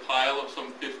 we had a pile of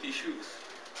some 50 shoots.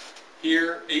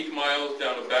 Here, 8 miles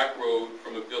down a back road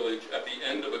from a village at the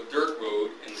end of a dirt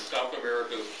road in South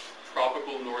America's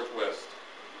tropical northwest,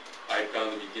 I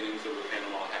found the beginnings of the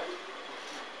Panama hat.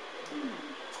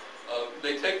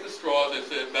 they take the straws, they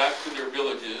send it back to their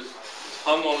villages. It's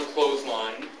hung on a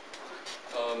clothesline.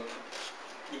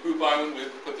 The group I went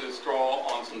with put the straw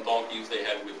on some donkeys they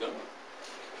had with them.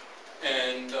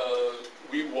 And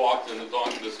we walked, and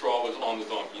the straw was on the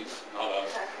donkeys, not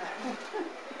us.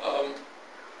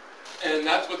 And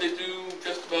that's what they do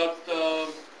just about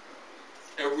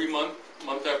every month,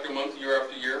 month after month, year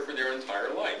after year for their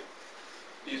entire life.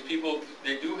 These people,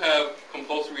 they do have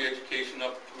compulsory education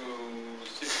up through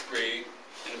 6th grade,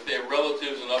 and if they have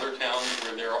relatives in other towns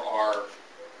where there are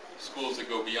schools that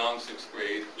go beyond 6th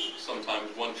grade, sometimes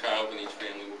one child in each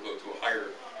family will go to a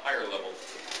higher level.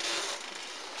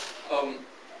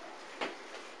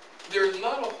 There's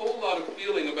not a whole lot of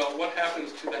feeling about what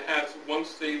happens to the hats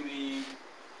once they leave,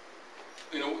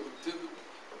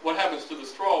 what happens to the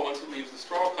straw once it leaves the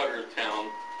straw cutter town,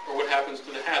 or what happens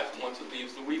to the hat once it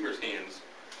leaves the weaver's hands.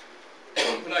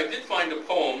 But I did find a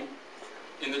poem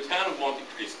in the town of Monte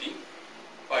Cristi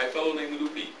by a fellow named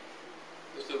Lupi.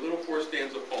 It's a little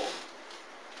 4-stanza poem.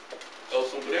 El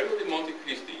sombrero de Monte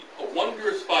Cristi, a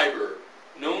wondrous fiber,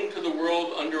 known to the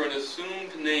world under an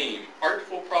assumed name,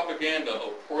 artful propaganda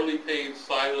of poorly paid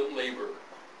silent labor.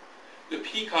 The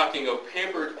peacocking of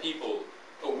pampered people,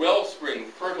 a wellspring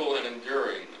fertile and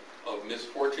enduring of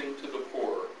misfortune to the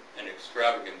poor and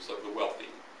extravagance of the wealthy.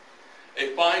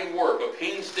 A fine work, a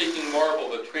painstaking marvel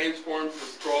that transforms the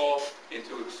straw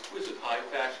into exquisite high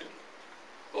fashion.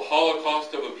 The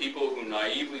holocaust of a people who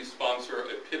naively sponsor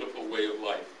a pitiful way of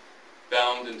life,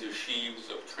 bound into sheaves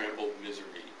of trampled misery.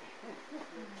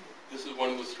 This is one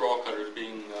of the straw cutters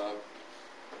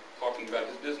talking about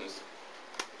his business.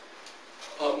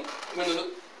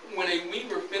 When a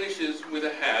weaver finishes with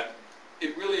a hat,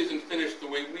 it really isn't finished the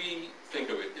way we think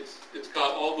of it. It's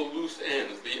got all the loose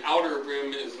ends. The outer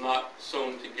rim is not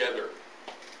sewn together.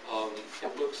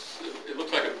 It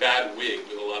looks like a bad wig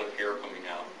with a lot of hair coming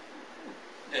out.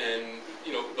 And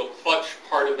they'll clutch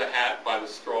part of the hat by the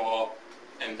straw,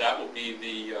 and that will be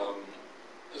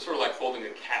it's sort of like holding a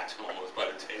cat almost by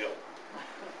the tail.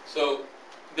 So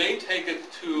they take it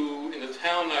in the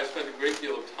town I spent a great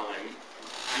deal of time,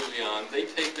 Julian, they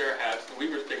take their hats, the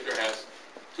weavers take their hats,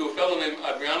 to a fellow named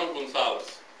Adriano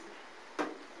Gonzalez.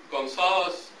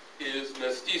 Gonzalez is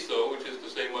mestizo, which is to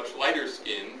say much lighter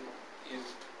skinned.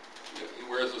 He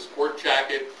wears a sport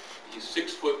jacket. He's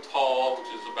 6 foot tall, which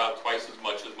is about twice as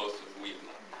much as most of the weavers.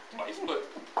 Not twice, but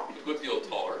a good deal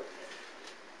taller.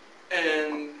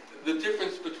 And the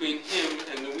difference between him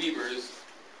and the weavers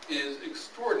is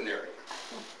extraordinary.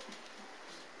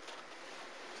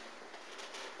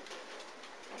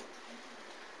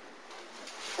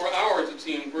 For hours, it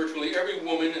seemed, virtually every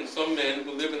woman and some men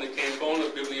who live in the canton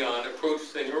of Biblian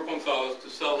approached Senor Gonzalez to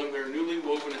sell him their newly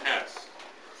woven hats.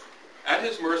 At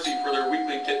his mercy for their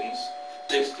weekly pittance,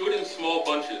 they stood in small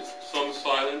bunches, some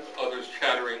silent, others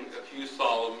chattering, a few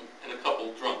solemn, and a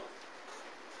couple drunk.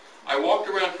 I walked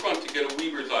around front to get a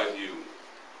weaver's eye view.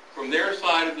 From their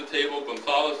side of the table,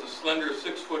 Gonzalez's slender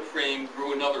 6 foot frame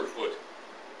grew another foot.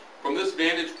 From this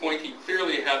vantage point, he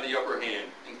clearly had the upper hand.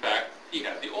 In fact, he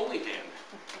had the only hand.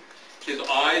 His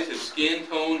eyes, his skin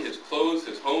tone, his clothes,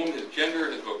 his home, his gender,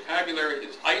 his vocabulary,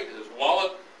 his height, his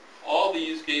wallet, all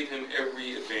these gave him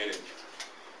every advantage.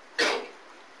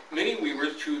 Many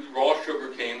weavers chewed raw sugar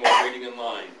cane while waiting in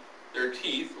line. Their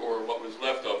teeth, or what was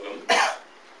left of them,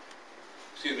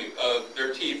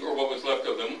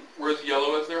 were as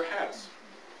yellow as their hats.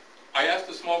 I asked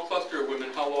a small cluster of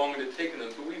women how long it had taken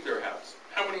them to weave their hats.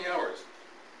 How many hours?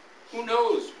 Who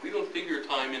knows? We don't figure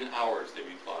time in hours, they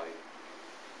replied.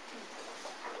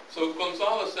 So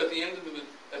Gonzalez, at the end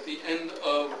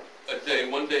of a day,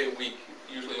 one day a week,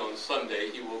 usually on Sunday,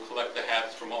 he will collect the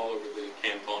hats from all over the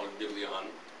canton of Biblian.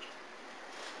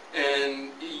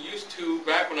 And he used to,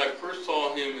 back when I first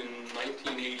saw him in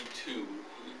 1982,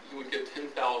 he would get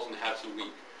 10,000 hats a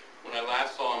week. When I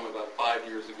last saw him about 5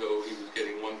 years ago, he was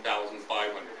getting 1,500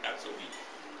 hats a week.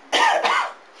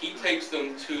 He takes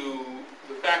them to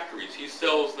the factories. He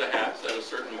sells the hats at a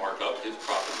certain markup, his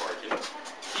profit margin.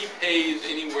 He pays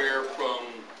anywhere from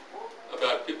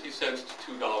about 50 cents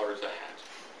to $2 a hat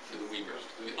to the weavers,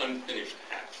 to the unfinished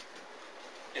hats.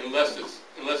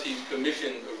 Unless he's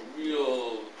commissioned a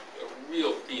real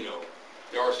pheno.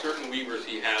 There are certain weavers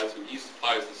he has who he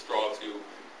supplies the straw to,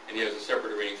 and he has a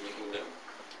separate arrangement with them.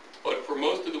 But for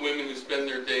most of the women who spend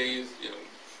their days,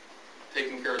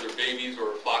 taking care of their babies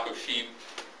or a flock of sheep,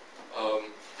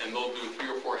 and they'll do 3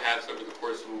 or 4 hats over the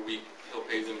course of a week, he'll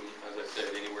pay them, as I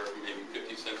said, anywhere from maybe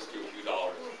 50 cents to a few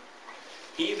dollars.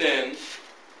 He then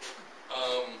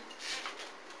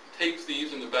takes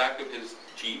these in the back of his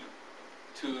Jeep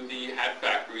to the hat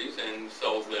factories and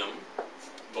sells them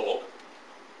bulk.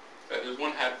 there's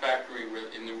one hat factory where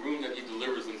in the room that he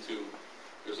delivers them to,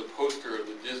 there's a poster of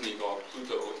the Disney dog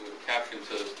Pluto, and the caption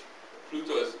says,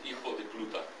 "Pluto es hijo de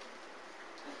Pluta."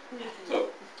 So,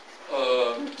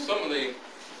 some of the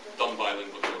dumb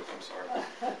bilingual jokes, I'm sorry.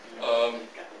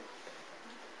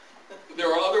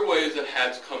 There are other ways that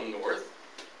hats come north.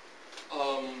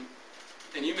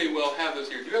 And you may well have this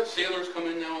here. Do you have sailors come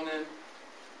in now and then?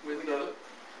 With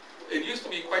it used to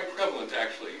be quite prevalent,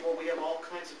 actually. Well, we have all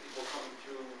kinds of people coming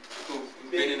through.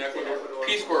 Who've been in Ecuador.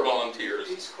 Peace Corps volunteers.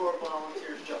 Peace Corps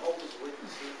volunteers, Jehovah's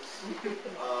Witnesses,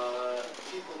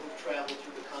 people who travel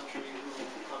through the country who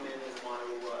come in and want to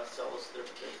sell us their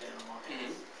Panama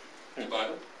hats. You buy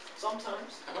them?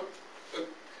 Sometimes.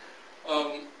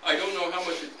 I don't know how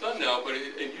much it's done now, but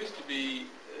it used to be,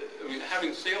 I mean,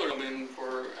 having sailors come in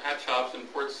for hat shops in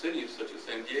port cities such as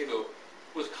San Diego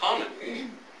was common.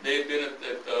 They had been at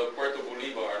Puerto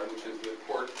Bolivar, which is the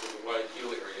port of the Guayaquil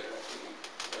area, actually,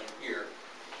 down here.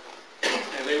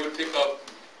 And they would pick up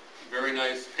very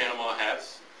nice Panama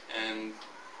hats and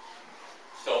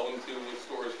sell them to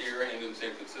stores here and in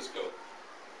San Francisco.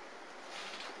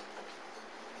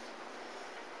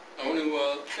 I want to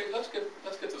say, let's get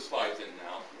the slides in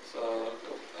now.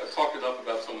 I've talked enough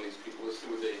about some of these people. Let's see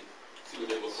what they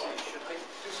look like. Should I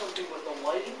do something with the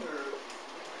lighting, or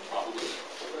Probably.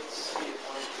 let's see if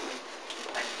I can.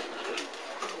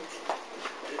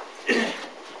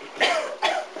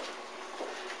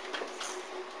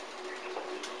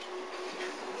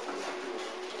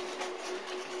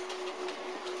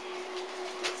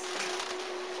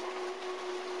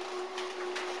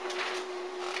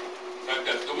 I've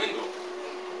got Domingo.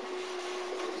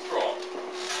 Straw.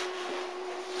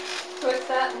 So it's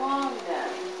that long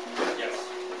then? Yes.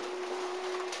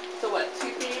 So what, 2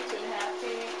 feet, 2.5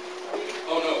 feet?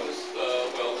 Oh no, this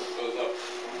goes up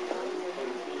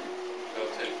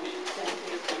about 10 feet. 10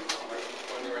 feet.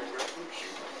 Going the right direction.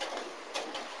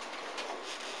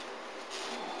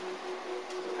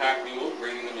 The pack mule,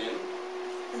 bringing them in.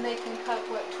 And they can cut,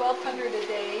 what, 1,200 a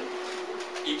day?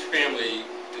 Each family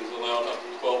is allowed up to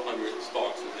 1,200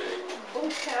 stalks a day.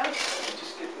 Okay.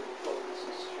 Just get the focus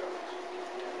and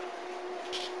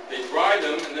They dry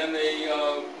them and then they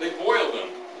boil them.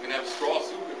 You can have straw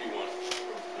soup if you want.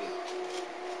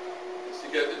 So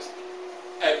you get this.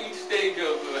 At each stage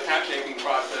of the hat making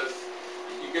process,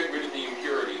 you get rid of the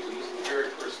impurities, and this is the very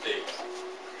first stage.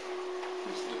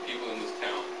 This is the people in this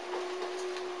town.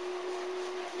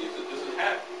 This is a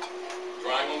hat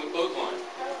drying on the clothesline.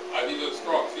 These are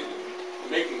straw, excuse me. The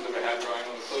makings of a hat drying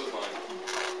on the clothesline.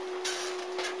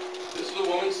 This is a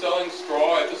woman selling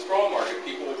straw at the straw market.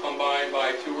 People will come by and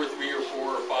buy 2 or 3 or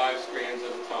 4 or 5 strands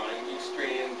at a time. Each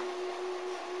strand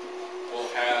will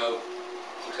have,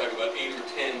 looks like about 8 or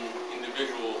 10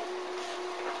 individual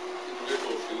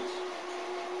shoots.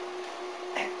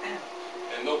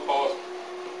 And they'll cost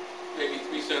maybe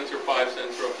 3 cents or 5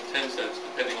 cents or up to 10 cents,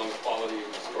 depending on the quality of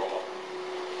the straw.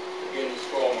 Again, the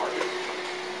straw market.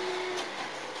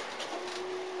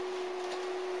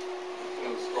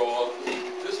 Straw.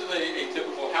 This is a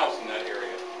typical house in that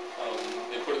area.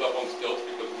 They put it up on stilts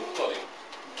because of the flooding.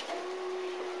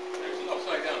 There's an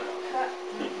upside down house.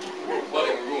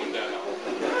 Flooding ruined that house.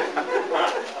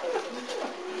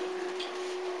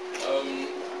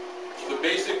 The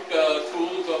basic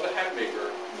tools of a hat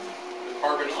maker: the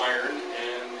carbon iron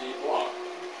and the block.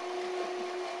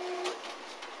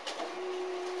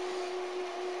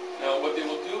 Now, what they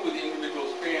will do with the individual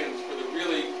strands, for the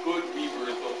really good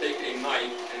weavers, they'll take a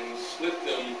knife and slit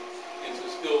them into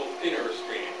still thinner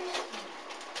strands.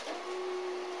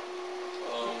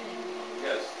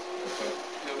 Yes.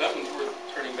 You know, that one's worth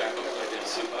turning back upside down.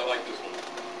 I like this one.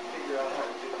 figure out how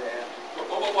to do that.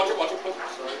 Watch it.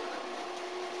 Sorry.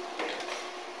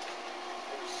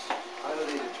 How do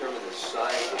they determine the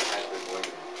size of the hat they're going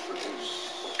to produce?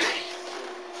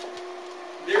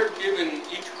 They're given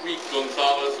each week,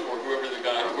 Gonzalez or whoever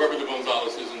the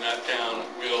Gonzalez is in that town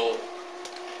will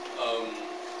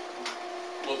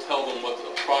tell them what the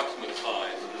approximate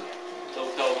size.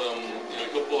 He'll tell them,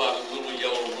 he'll pull out his little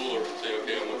yellow ruler and say,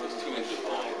 okay, I want this 2 inches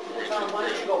long or 4 inches Tom, why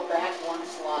don't you big. go back one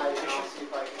slide and I'll see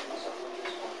if I can do something with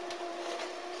this one.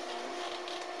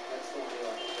 That's the way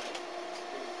I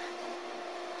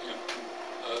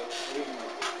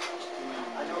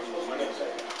I know it's supposed to be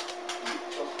upside down.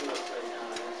 It's supposed to be upside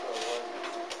down, and that's what it was.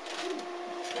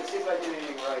 Let's see if I did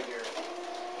anything right here.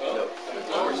 Well,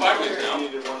 we're sideways now.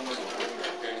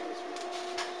 Okay.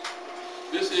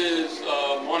 This is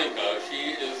Monica.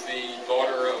 She is the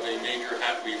daughter of a major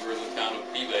hat weaver in the town of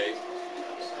Pile.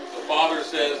 The father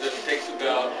says that it takes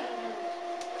about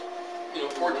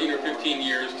 14 or 15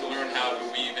 years to learn how to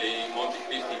weave a Monte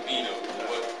Cristi Vino, which is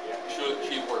what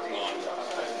she's working on.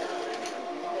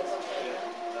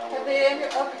 Have they ever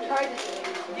tried to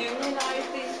unionize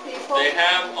these people? They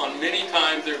have, on many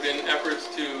times, there have been efforts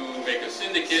to make a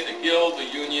syndicate, a guild, a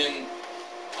union.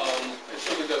 It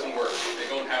simply doesn't work. They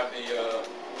don't have the,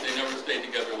 they never stay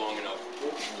together long enough.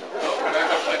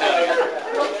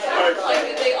 Sounds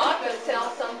like they ought to sell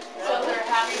some they're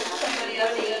having somebody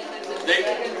else eat.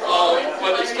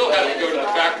 But they still have to go to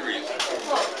the factories.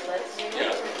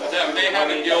 Yeah, they have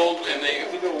a guild and they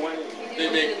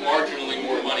make marginally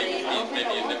more money, which means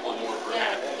maybe a nickel more per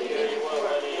hat.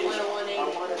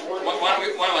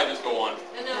 Why don't I just go on?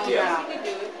 No, Yeah. you can do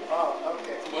it. Oh,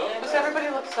 okay. Well, Does everybody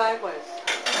look sideways?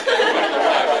 There you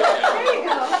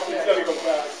go. He's gotta go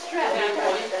back. Strap I on.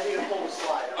 need to pull the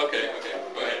slide up. okay,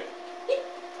 go ahead.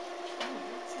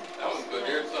 That was good.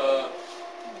 Here's, Oh,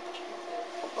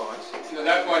 I see.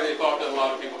 that's why they thought that a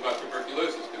lot of people got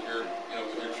tuberculosis, because you're,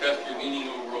 with your chest, you're leaning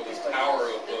over this tower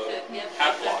of hat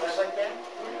That's blocks. like that?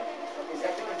 Is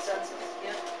that the consensus?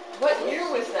 What year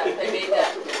was that they made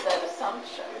that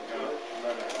assumption?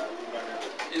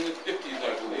 In the 50s, I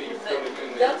believe.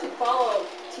 It doesn't follow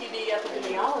TB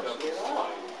epidemiology at all.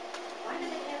 Why do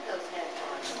they have those hats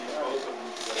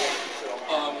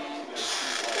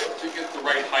To get the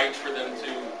right height for them to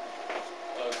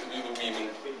do the weaving,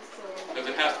 because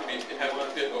it has to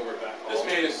fit over. This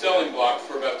man is selling blocks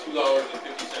for about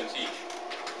 $2.50 each.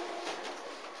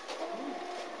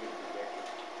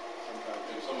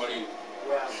 And somebody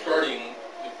starting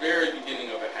the very beginning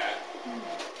of a hat.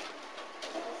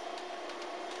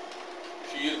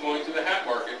 She is going to the hat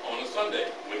market on a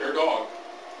Sunday with her dog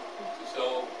to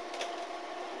sell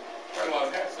quite a lot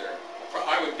of hats there.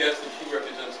 I would guess that she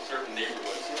represents a certain neighborhood.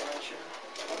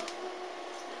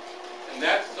 And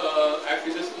that's,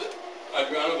 actually this is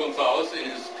Adriano Gonzalez in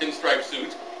his pinstripe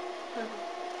suit,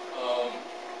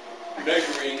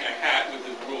 measuring a hat with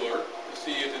his ruler to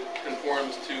see if it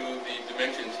conforms to the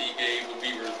dimensions he gave the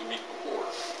weavers the week before.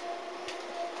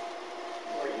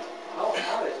 How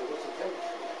hot is it? What's the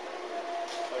temperature?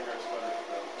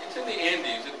 It's in the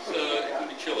Andes. It can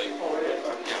be chilly. Oh, it is.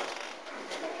 Yeah.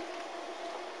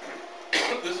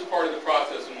 This is part of the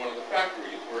process in one of the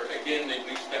factories where, again, they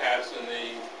bleach the hats and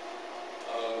they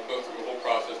go through the whole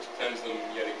process to cleanse them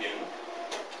yet again.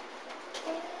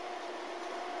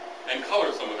 And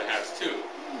color some of the hats, too.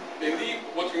 They leave,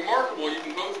 what's remarkable, you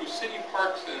can go through city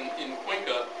parks in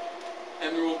Cuenca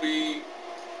and there will be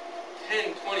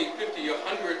 10, 20, 50,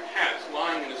 100 hats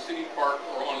lying in a city park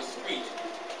or on a street,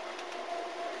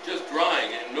 just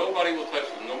drying, and nobody will touch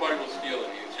them, nobody will steal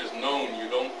any. It's just known you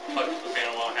don't touch the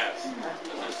Panama hats as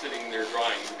they're sitting there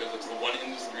drying, because it's the one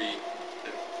industry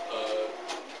that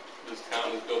this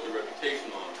town has built a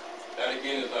reputation on. That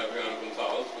again is Adriano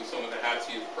Gonzalez with some of the hats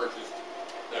he has purchased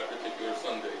that particular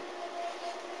Sunday.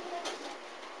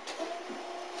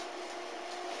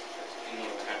 That's in one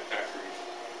of the hat factories.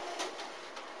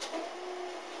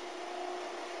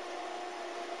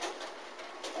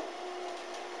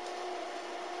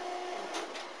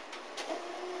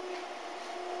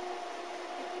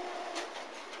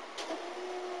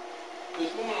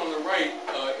 This woman on the right,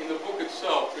 in the book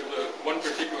itself, there's one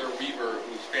particular weaver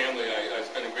whose family I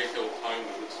spent a great deal of time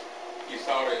with.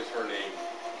 Isaura is her name.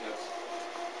 And that's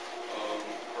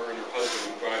her and her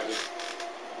husband who drive this.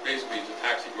 Basically, he's a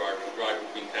taxi driver who drives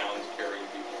between towns carrying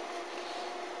people.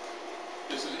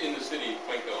 This is in the city of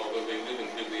Cuenca, although they live in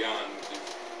Biblian, which is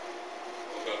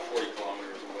about 40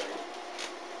 kilometers away.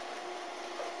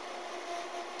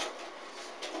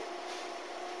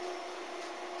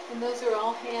 And those are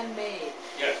all handmade.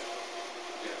 Yes.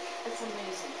 Yes. That's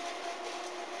amazing.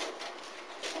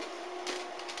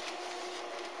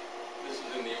 This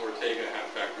is in the Ortega hat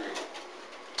factory.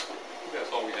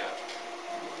 That's all we have.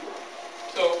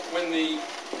 So when the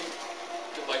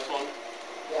lights on?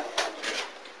 Yeah.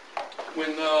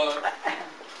 When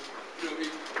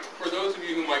for those of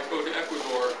you who might go to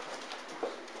Ecuador,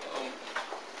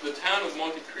 the town of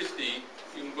Monte Cristi,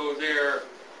 you can go there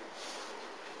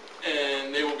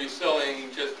and they will be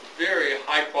selling just very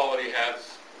high quality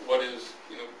hats, what is,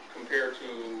 compared to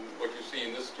what you see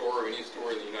in this store or any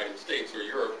store in the United States or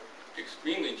Europe,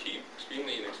 extremely cheap,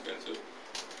 extremely inexpensive.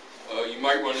 You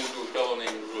might run into a fellow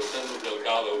named Rosendo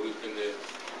Delgado, who's been the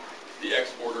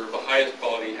exporter of the highest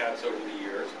quality hats over the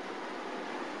years.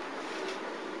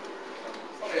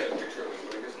 I had a picture of him,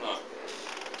 but I guess not.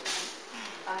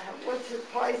 What's the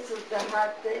price of the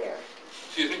hat there?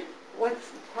 Excuse me? What's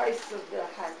the price of the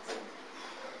hat there?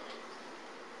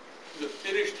 The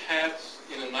finished hats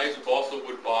in a nice balsa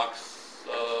wood box,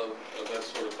 that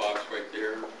sort of box right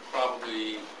there,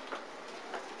 probably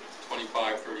 $25,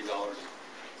 $30.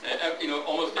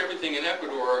 almost everything in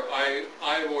Ecuador,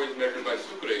 I've always measured by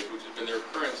sucres, which has been their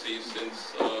currency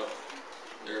since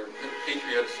their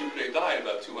patriot Sucre died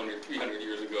about 200, 300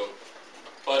 years ago.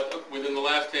 But within the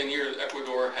last 10 years,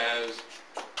 Ecuador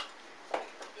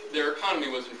their economy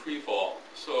was in free fall.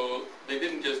 So they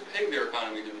didn't just peg their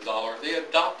economy to the dollar, they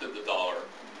adopted the dollar.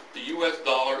 The US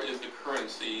dollar is the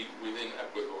currency within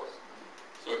Ecuador.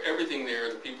 So everything there,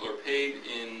 the people are paid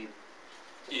in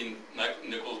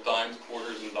nickels, dimes,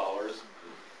 quarters, and dollars.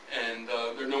 And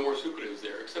there are no more sucres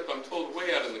there, except I'm told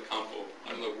way out in the campo,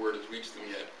 I don't know if word has reached them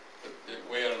yet,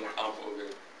 but way out in the campo, they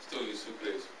still use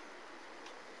sucres.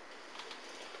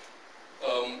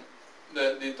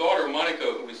 The daughter,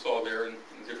 Monica, who we saw there in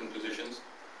different positions,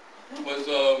 was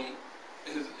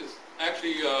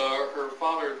actually her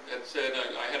father had said,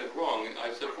 I had it wrong,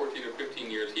 I said 14 or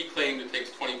 15 years. He claimed it takes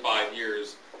 25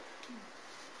 years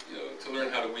to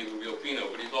learn how to weave a real Pino,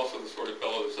 but he's also the sort of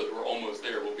fellow that says we're almost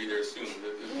there, we'll be there soon.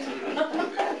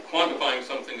 Quantifying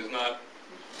something is not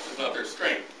their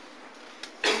strength.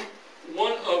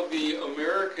 One of the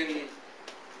American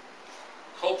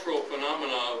cultural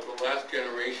phenomena of the last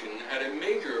generation had a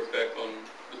major effect on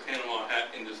the Panama hat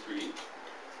industry,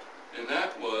 and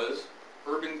that was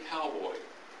urban cowboy.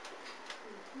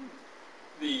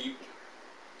 The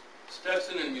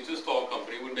Stetson and Musistol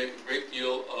Company would make a great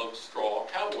deal of straw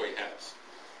cowboy hats,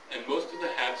 and most of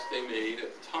the hats they made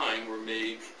at the time were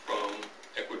made from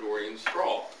Ecuadorian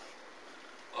straw.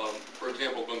 For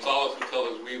example, Gonzalez would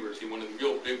tell his weavers he wanted the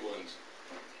real big ones.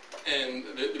 And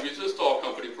the Resistol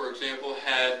Company, for example,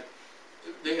 had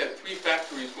 3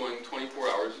 factories going 24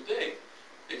 hours a day.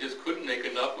 They just couldn't make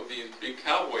enough of these big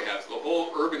cowboy hats. The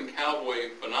whole urban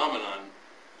cowboy phenomenon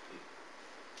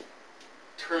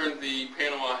turned the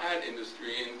Panama hat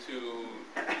industry into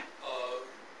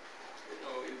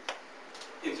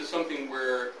something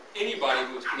where anybody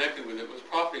who was connected with it was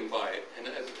profiting by it. And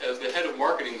as the head of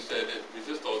marketing said at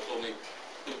Resistol, told me,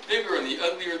 the bigger and the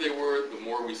uglier they were, the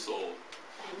more we sold.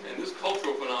 And this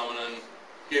cultural phenomenon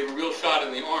gave a real shot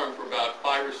in the arm for about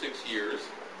 5 or 6 years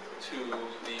to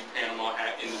the Panama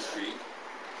hat industry.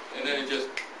 And then it just,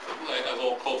 as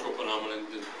all cultural phenomenon,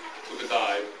 just took a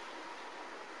dive.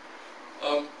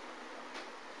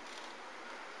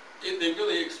 They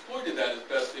really exploited that as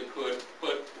best they could,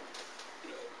 but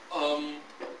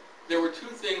there were 2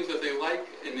 things that they like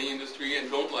in the industry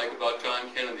and don't like about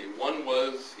John Kennedy. One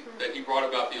was that he brought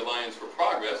about the Alliance for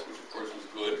Progress, which of course was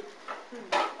good,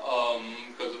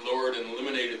 because it lowered and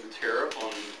eliminated the tariff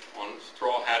on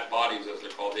straw hat bodies, as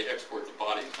they're called. They export the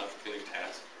bodies, not the finished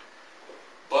hats.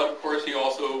 But of course he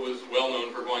also was well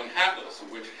known for going hatless,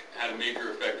 which had a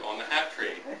major effect on the hat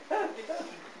trade.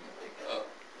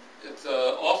 It's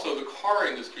also the car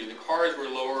industry. The cars were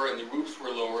lower and the roofs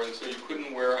were lower, and so you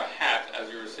couldn't wear a hat as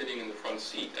you were sitting in the front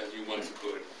seat as you once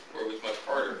could, or it was much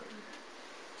harder.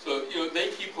 So, they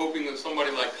keep hoping that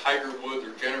somebody like Tiger Woods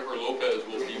or Jennifer Lopez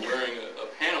will be wearing a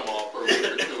Panama for a week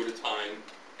or 2 at a time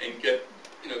and give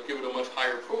it a much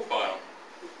higher profile.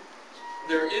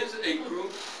 There is a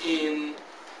group an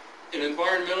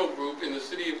environmental group in the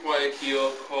city of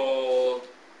Guayaquil called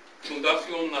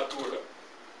Fundación Natura,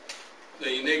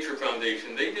 the Nature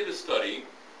Foundation. They did a study,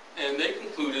 and they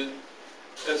concluded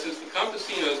that since the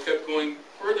campesinos kept going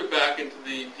further back into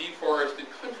the deforested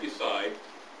countryside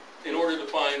in order to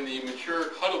find the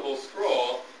mature cuttable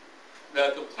straw,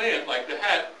 that the plant, like the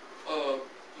hat,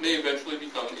 may eventually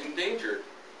become endangered.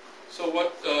 So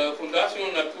what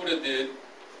Fundación Natura did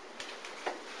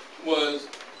was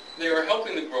they are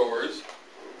helping the growers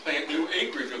plant new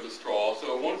acreage of the straw,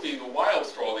 so it won't be the wild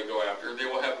straw they go after. They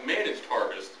will have managed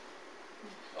harvest.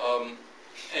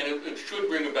 And it should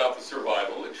bring about the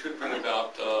survival. It should bring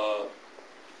about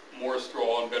more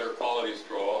straw and better quality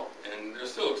straw, and they're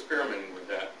still experimenting with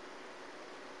that.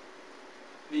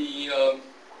 The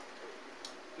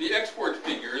export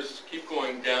figures keep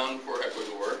going down for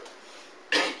Ecuador,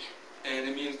 and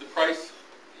it means the price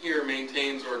here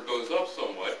maintains or goes up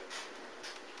somewhat.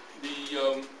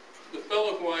 The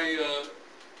fellow who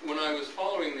when I was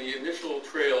following the initial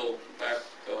trail back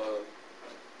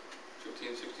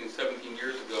 15, 16, 17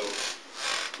 years ago,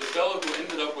 the fellow who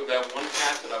ended up with that one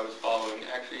hat that I was following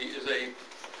actually is a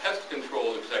pest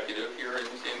control executive here in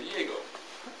San Diego.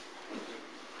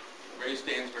 Ray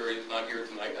Stansbury is not here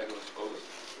tonight, I don't suppose.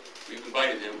 We've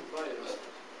invited him.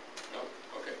 No?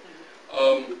 Okay.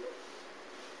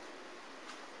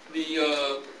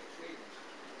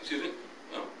 Excuse me?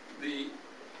 No.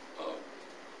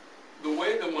 The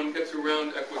way that one gets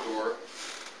around Ecuador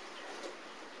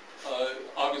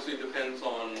obviously depends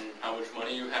on how much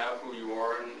money you have, who you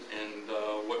are, and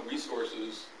what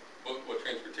resources, what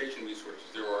transportation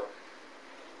resources there are.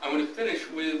 I'm going going to finish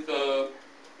with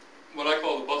what I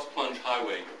call the bus plunge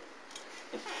highway.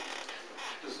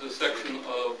 This is a section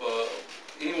of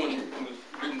anyone who's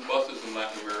ridden buses in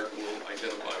Latin America will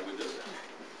identify with this.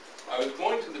 I was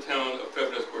going to the town of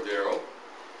Febres Cordero,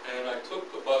 and I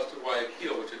took the bus to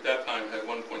Guayaquil, which at that time had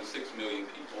 1.6 million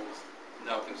people,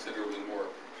 now considerably more.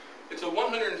 It's a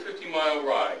 150-mile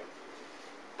ride.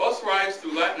 Bus rides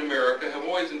through Latin America have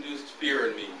always induced fear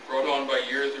in me, brought on by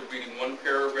years of reading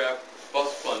one-paragraph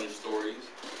bus plunge stories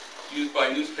used by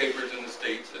newspapers in the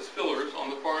States as fillers on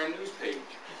the foreign news page.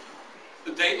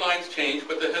 The datelines change,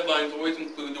 but the headlines always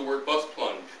include the word bus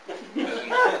plunge, as in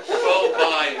 12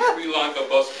 die in Sri Lanka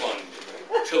bus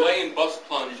plunge. Chilean bus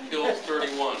plunge kills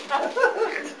 31.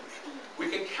 We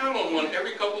can count on one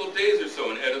every couple of days or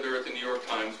so, an editor at the New York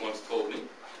Times once told me.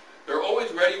 They're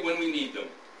always ready when we need them.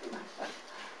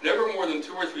 Never more than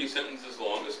 2 or 3 sentences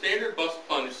long, a standard bus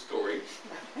plunge story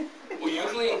will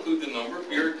usually include the number,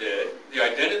 fear dead, the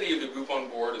identity of the group on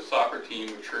board, a soccer team,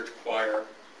 a church choir,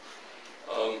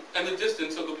 and the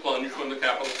distance of the plunge from the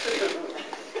capital city.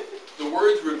 The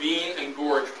words ravine and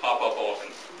gorge pop up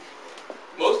often.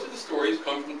 Most of the stories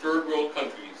come from third world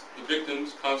countries, the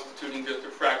victims constituting just a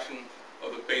fraction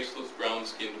of the faceless,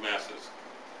 brown-skinned masses.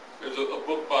 There's a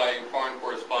book by a foreign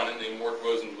correspondent named Mort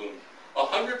Rosenblum.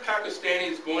 100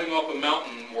 Pakistanis going off a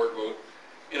mountain, Mort wrote,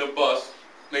 in a bus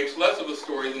makes less of a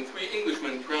story than 3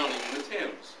 Englishmen drowning in the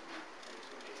Thames.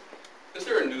 Is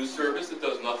there a news service that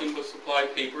does nothing but supply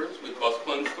papers with bus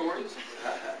plunge stories?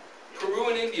 Peru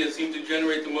and India seem to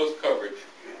generate the most coverage.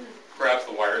 Perhaps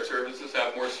the wire services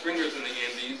have more stringers in the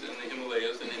Andes and the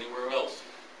Himalayas than anywhere else.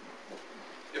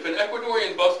 If an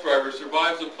Ecuadorian bus driver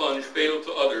survives a plunge fatal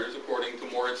to others, according to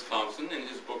Moritz Thompson in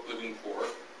his book Living Poor,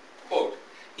 quote,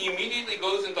 he immediately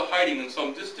goes into hiding in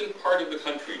some distant part of the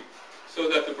country so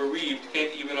that the bereaved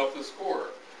can't even up the score.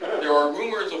 There are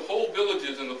rumors of whole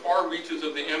villages in the far reaches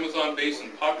of the Amazon basin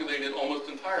populated almost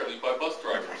entirely by bus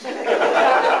drivers.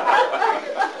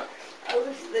 I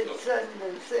wish they'd send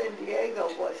the San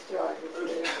Diego bus drivers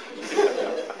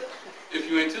there. If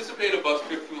you anticipate a bus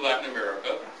trip through Latin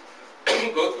America,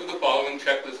 go through the following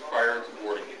checklist prior to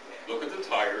boarding. Look at the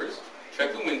tires,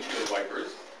 check the windshield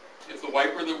wipers. If the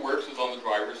wiper that works is on the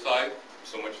driver's side,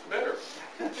 so much the better.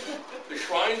 The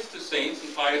shrines to saints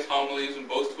and pious homilies and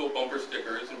boastful bumper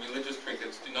stickers and religious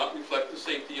trinkets do not reflect the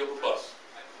safety of a bus.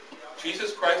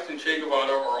 Jesus Christ and Che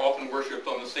Guevara are often worshipped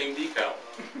on the same decal.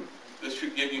 This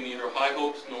should give you neither high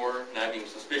hopes nor nagging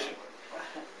suspicion.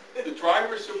 The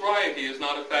driver's sobriety is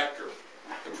not a factor.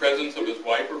 The presence of his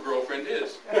wife or girlfriend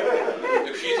is.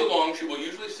 If she's along, she will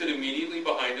usually sit immediately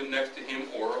behind him, next to him,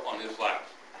 or on his lap.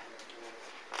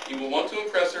 He will want to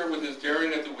impress her with his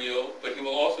daring at the wheel, but he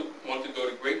will also want to go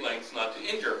to great lengths not to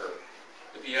injure her.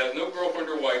 If he has no girlfriend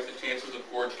or wife, the chances of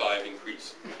gorge dive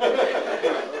increase.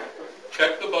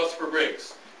 Check the bus for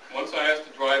brakes. Once I asked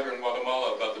a driver in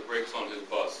Guatemala about the brakes on his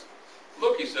bus.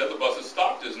 Look, he said, the bus is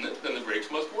stopped, isn't it? Then the brakes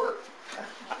must work.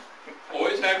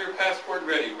 Always have your passport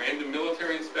ready. Random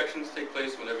military inspections take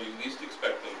place whenever you least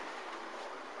expect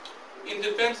them. In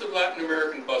defense of Latin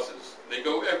American buses, they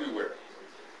go everywhere.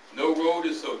 No road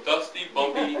is so dusty,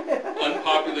 bumpy,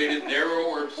 unpopulated, narrow,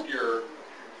 or obscure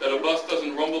that a bus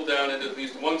doesn't rumble down it at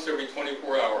least once every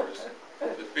 24 hours.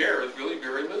 The fare is really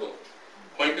very little.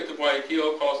 Cuenca to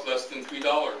Guayaquil costs less than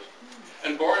 $3.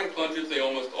 And barring plunges, they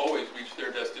almost always reach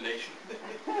their destination.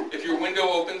 If your window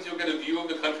opens, you'll get a view of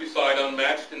the countryside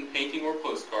unmatched in painting or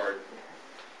postcard.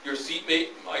 Your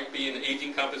seatmate might be an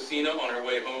aging campesina on her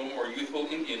way home or a youthful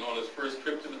Indian on his first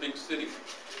trip to the big city.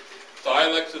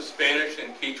 Dialects of Spanish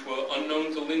and Quechua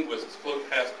unknown to linguists float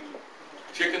past you.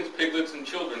 Chickens, piglets, and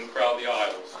children crowd the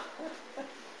aisles.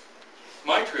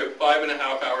 My trip,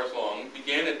 5.5 hours long,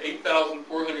 began at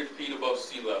 8,400 feet above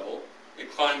sea level.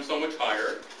 It climbed so much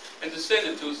higher, and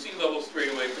descended to a sea level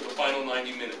straightaway for the final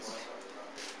 90 minutes.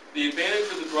 The advantage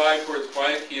of the drive towards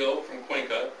Guayaquil from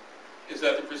Cuenca is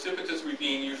that the precipitous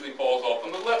ravine usually falls off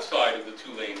on the left side of the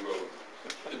 2-lane road.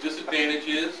 The disadvantage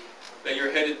is that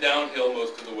you're headed downhill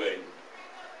most of the way.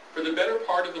 For the better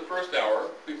part of the first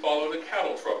hour, we followed a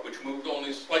cattle truck which moved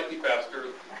only slightly faster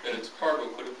than its cargo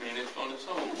could have managed on its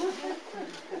own.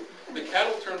 The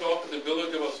cattle turned off at the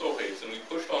village of Azojes, and we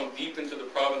pushed on deep into the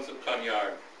province of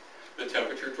Cañar. The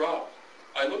temperature dropped.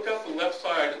 I looked out the left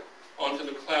side onto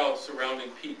the clouds surrounding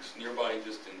peaks nearby and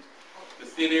distant. The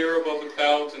thin air above the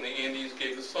clouds in the Andes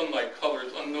gave the sunlight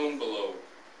colors unknown below.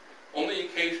 Only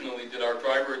occasionally did our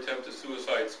driver attempt a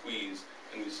suicide squeeze,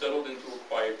 and we settled into a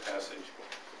quiet passage.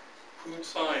 Crude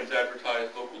signs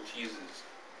advertised local cheeses.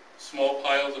 Small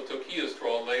piles of tortilla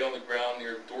straw lay on the ground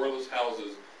near doorless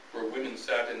houses where women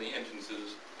sat in the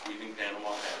entrances weaving Panama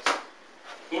hats.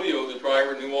 Julio, the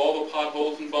driver, knew all the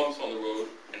potholes and bumps on the road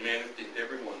and managed to hit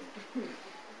every one.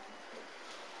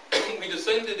 We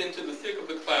descended into the thick of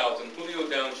the clouds and Julio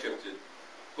downshifted.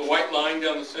 The white line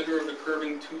down the center of the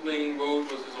curving two-lane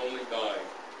road was his only guide.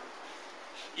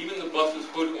 Even the bus's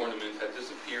hood ornament had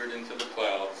disappeared into the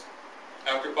clouds.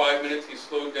 After 5 minutes, he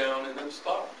slowed down and then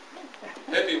stopped.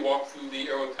 Pepe walked through the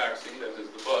aero taxi, that is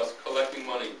the bus, collecting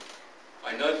money.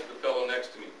 I nudged the fellow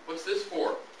next to me. "What's this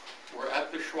for?" "We're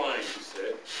at the shrine," he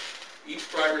said. "Each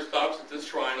driver stops at this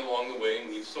shrine along the way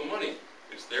and leaves some money.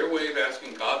 It's their way of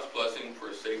asking God's blessing for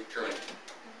a safe journey.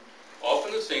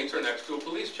 Often the saints are next to a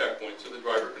police checkpoint, so the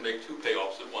driver can make 2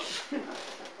 payoffs at once."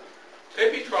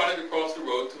 Pepe trotted across the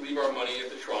road to leave our money at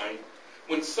the shrine,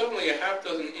 when suddenly a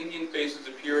half-dozen Indian faces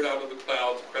appeared out of the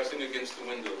clouds, pressing against the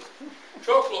windows.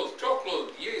 "Choclos,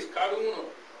 choclos, yes, cada uno."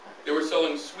 They were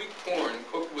selling sweet corn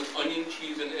cooked with onion,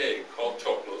 cheese, and egg, called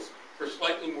choclos, for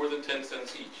slightly more than 10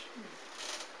 cents each.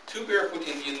 2 barefoot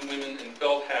Indian women in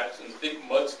felt hats and thick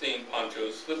mud-stained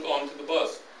ponchos slipped onto the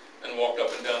bus and walked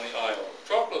up and down the aisle.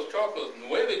 "Choclos, choclos,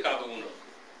 nueve cada uno."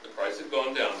 The price had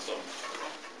gone down some.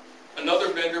 Another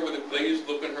vendor with a glazed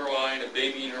look in her eye and a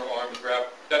baby in her arms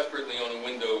rapped desperately on a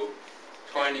window,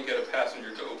 trying to get a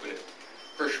passenger to open it.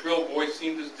 Her shrill voice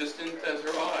seemed as distant as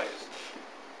her eyes.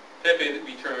 Pepe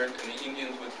returned, and the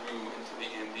Indians withdrew into the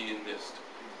Andean mist.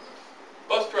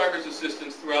 Bus drivers'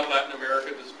 assistants throughout Latin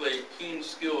America displayed keen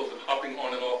skills at hopping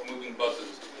on and off moving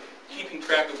buses, keeping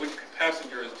track of which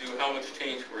passenger is due how much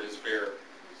change for his fare,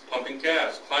 pumping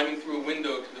gas, climbing through a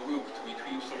window to the roof to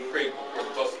retrieve some freight before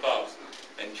the bus stops,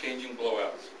 and changing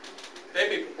blowouts.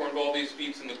 Pepe performed all these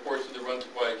feats in the course of the run to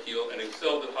Guayaquil and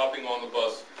excelled at hopping on the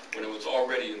bus when it was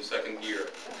already in second gear.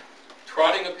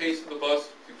 Trotting a pace of the bus,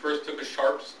 we first took a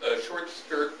short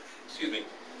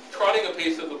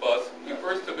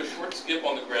skip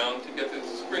on the ground to get the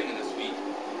spring in his feet,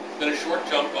 then a short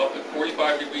jump up at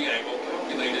 45-degree angle,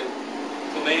 calculated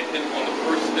to land him on the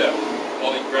first step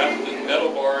while he grasped the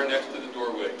metal bar next to the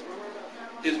doorway.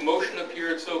 His motion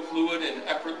appeared so fluid and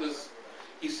effortless,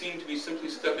 he seemed to be simply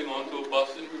stepping onto a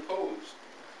bus in repose.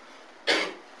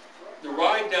 The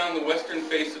ride down the western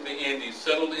face of the Andes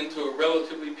settled into a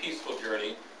relatively peaceful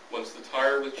journey once the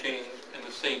tire was changed and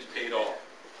the saint paid off.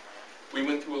 We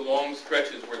went through long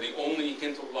stretches where the only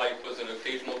hint of life was an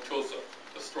occasional choza,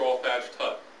 a straw-thatched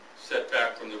hut, set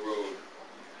back from the road.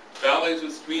 Valleys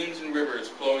with streams and rivers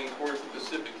flowing towards the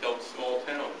Pacific held small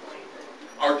towns.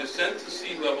 Our descent to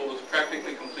sea level was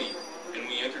practically complete, and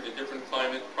we entered a different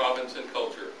climate, province, and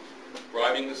culture.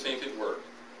 Driving the saint at work,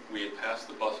 we had passed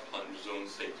the bus plunge zone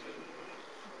safely.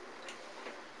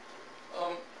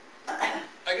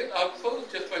 I'll close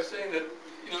just by saying that,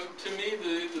 to me,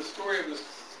 the story of this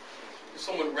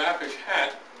somewhat raffish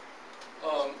hat,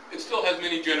 it still has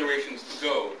many generations to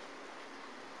go.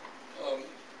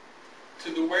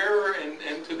 To the wearer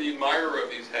and to the admirer of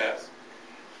these hats,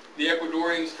 the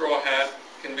Ecuadorian straw hat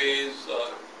conveys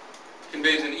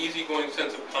an easygoing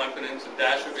sense of confidence, a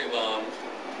dash of elan.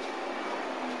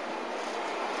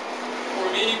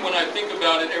 For me, when I think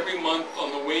about it, every month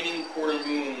on the waning quarter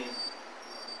moon,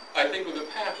 I think of the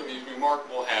path of these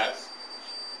remarkable hats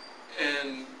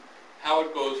and how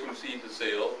it goes from sea to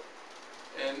sail.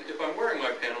 And if I'm wearing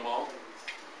my Panama,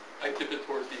 I tip it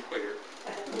towards the equator.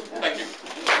 Thank you.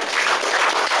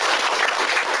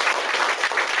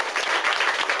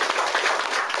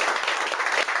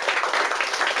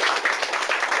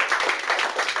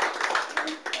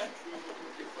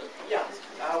 Yeah,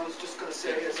 I was just going to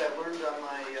say, as I learned on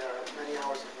my many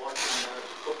hours of watching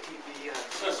book TV and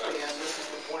C-SPAN, this is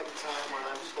the point in time when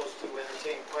I'm supposed to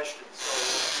entertain questions.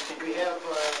 So we have,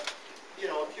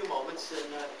 a few moments,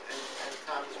 and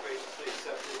Tom has graciously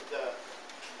accepted the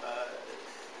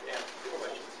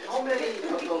questions. Yes. How many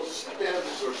of those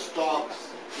stems or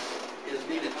stalks is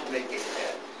needed to make a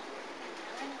hat?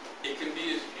 It can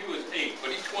be as few as 8,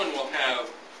 but each one will have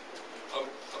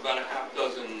about a half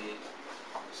dozen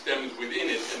stems within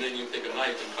it, and then you take a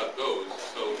knife and cut those.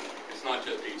 So it's not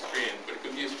just 8 strands, but it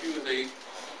can be as few as 8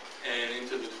 and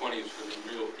into the 20s for the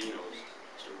real Pinos.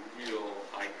 It's a real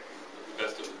high, the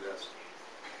best of the best.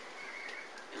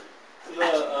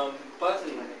 The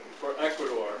button for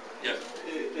Ecuador. Yes.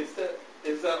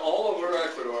 Is that all over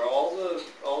Ecuador? All the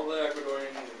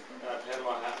Ecuadorian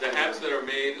Panama hats. The hats that are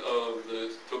made of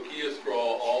the toquilla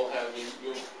straw all have,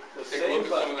 you'll take a look at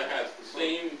some of the hats, the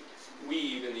same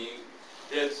weave in the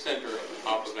dead center of the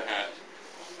top of the hat.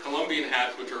 Colombian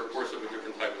hats, which are of course of a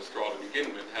different type of straw to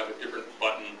begin with, have a different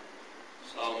button.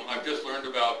 I've just learned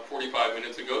about 45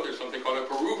 minutes ago there's something called a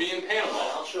Peruvian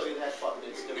Panama. I'll show you that button.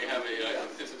 It's different. We have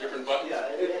it's a different button. Yeah,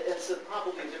 it's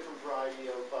probably a different variety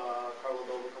of Carlo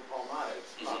Palmata.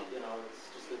 It's, it's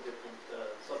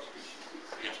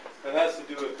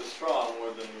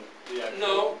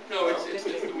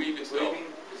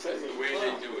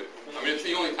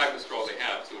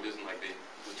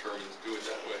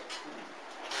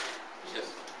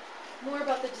More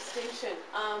about the distinction.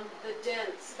 The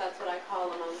dents, that's what I call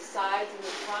them, on the sides and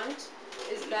the front.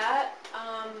 Is that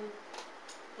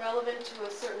relevant to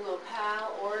a certain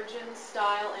locale, origin,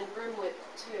 style, and brim width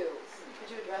too?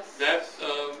 Could you address?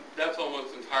 That's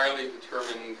almost entirely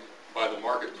determined by the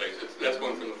marketplace. That's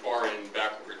going from the far end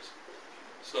backwards.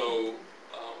 So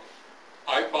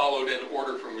I followed an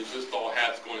order from Resistol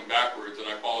hats going backwards, and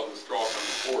I followed the straw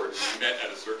coming forward. We met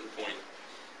at a certain point.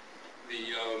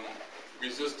 The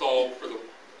Resistol, for the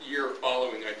year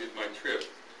following I did my trip,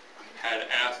 had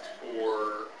asked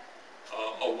for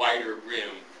a wider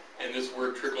brim, and this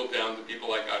word trickled down to people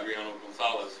like Adriano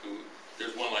Gonzalez, who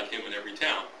there's one like him in every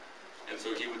town, and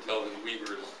so he would tell his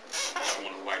weavers, I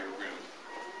want a wider brim.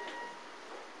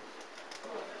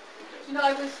 You know,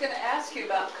 I was going to ask you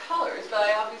about colors, but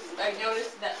I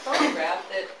noticed in that photograph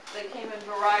that they came in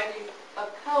variety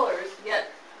of colors, yet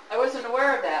I wasn't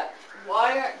aware of that.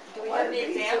 Do we have any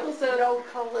examples of no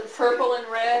colors? Purple and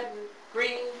red and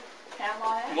green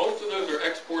Panama hats? Most of those are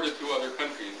exported to other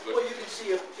countries, but Well, you can see,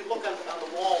 if you look on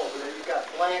the wall over there, you've got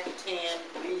black, tan,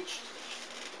 bleached.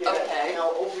 You got, Okay. you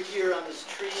know, over here on this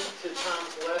tree to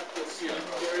Tom's left, you'll see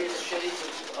various shades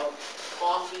of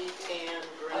coffee, tan,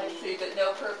 I green. see, but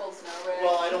no purples, no reds.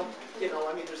 Well, I don't,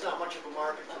 I mean, there's not much of a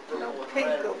market for purple and pink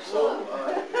red, or so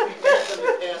we've had them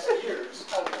in past years.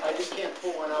 I just can't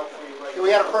pull one out for you right now.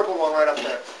 We had a purple one right up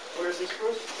there. Where's this,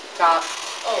 Bruce? Top.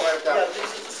 Oh, right up yeah, there.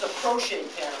 this is a crochet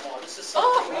Panama. This is Oh,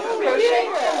 something crochet.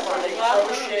 They Wow.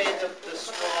 crochet the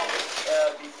straw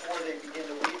before they begin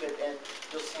to weave it, and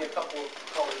you'll see a couple of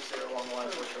colors there along the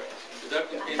lines of what you're asking. is that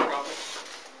contained properly?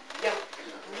 Yeah,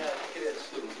 yeah, it is.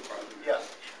 Doesn't surprise me. Yeah.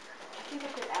 I think I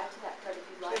could add to that, Fred, if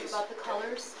you'd like, Please. about the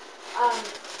colors.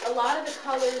 A lot of the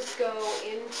colors go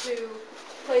into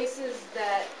places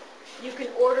that you can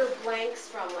order blanks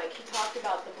from, like he talked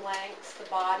about the blanks, the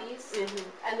bodies,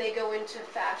 and they go into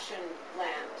fashion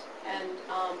land, and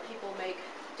people make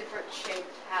different shaped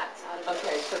hats out of it.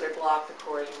 Okay, so they're blocked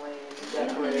accordingly and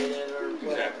decorated or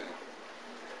whatever.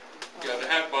 Exactly. Yeah, the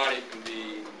hat body can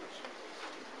be,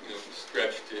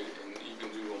 stretched and you can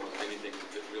do almost anything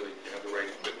that really you have the right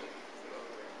equipment.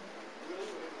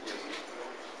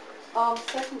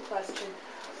 Second question.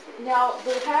 Now,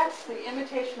 the hats, the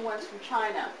imitation ones from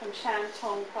China, from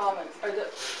Shandong province, from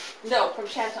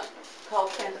Shandong, called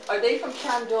Shandong, are they from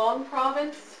Shandong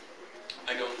province?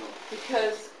 I don't know.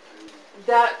 Because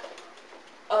that,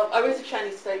 I was a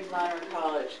Chinese studies minor in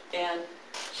college, and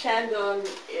Shandong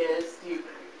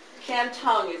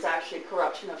Shantung is actually a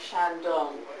corruption of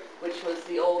Shandong, which was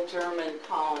the old German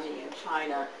colony in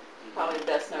China. Probably the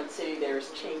best known city there is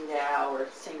Qingdao or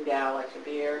Tsingtao, like the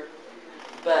beer.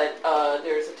 But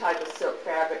there's a type of silk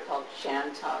fabric called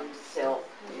Shantung silk.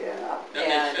 Yeah. That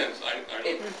And makes sense.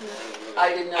 I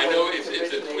didn't know. I know where it's a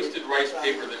originated twisted rice from.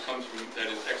 paper that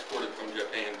is exported from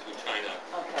Japan to China,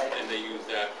 Okay. and they use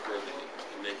that for the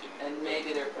making. And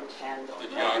maybe they're from Shandong. The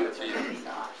geography. Maybe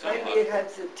not. Maybe it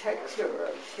has the texture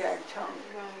of Shantung.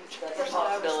 That's a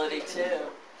possibility too.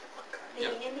 The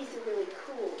Andes are really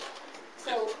cool.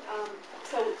 So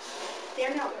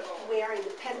they're not wearing, the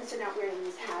peasants are not wearing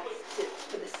these hats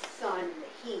for the sun,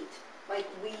 the heat, like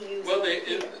we use. Well,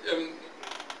 here.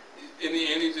 in the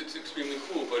Andes it's extremely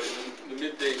cool, but in the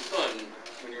midday sun,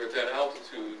 when you're at that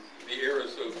altitude, the air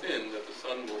is so thin that the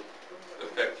sun will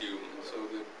affect you, and so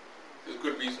there's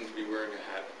good reason to be wearing a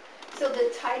hat. So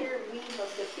the tighter weave of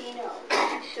the Fino,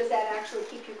 does that actually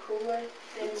keep you cooler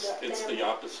than It's the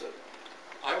opposite.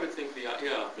 I would think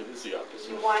It is the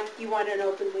opposite. You want an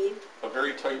open weave? A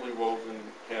very tightly woven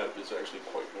hat is actually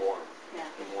quite warm Yeah.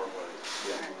 in warm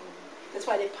weather. That's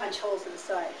why they punch holes in the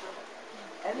side,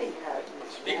 huh? Any hat.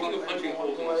 Speaking of punching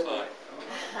holes in the side,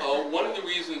 one of the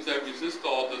reasons that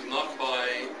Resistol does not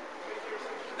buy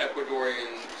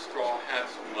Ecuadorian straw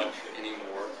hats much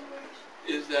anymore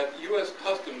is that U.S.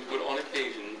 Customs would on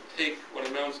occasion take what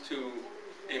amounts to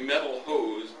a metal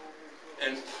hose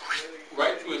and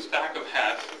right through a stack of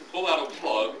hats, pull out a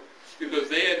plug, because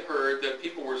they had heard that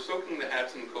people were soaking the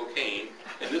hats in cocaine,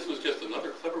 and this was just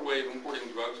another clever way of importing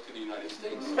drugs to the United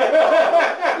States.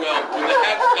 Well, when the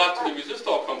hats got to the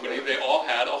Resistol company, they all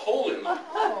had a hole in them.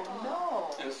 Oh,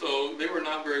 no. And so they were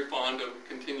not very fond of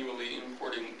continuing to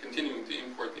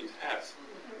import these hats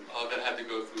that had to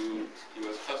go through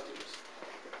U.S. Customs.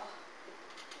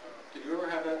 Did you ever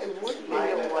have that? It would be I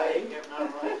a way. have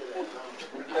not run into that,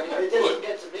 no. I mean, it doesn't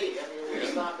get to me. I mean, we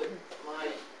stop at my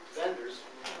vendors.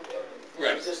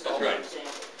 Right, Just that's all right.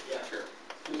 sample, yeah. Sure.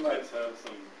 You might have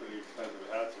some pretty expensive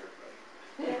hats here,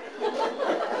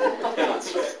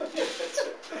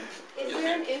 Is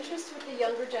there an interest with the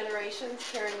younger generations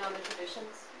carrying on the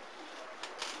traditions?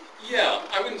 Yeah,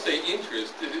 I wouldn't say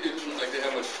interest. It isn't like they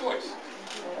have much choice.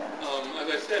 As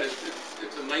I said,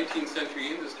 it's a 19th century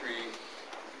industry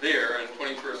there and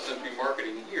 21st century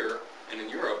marketing here and in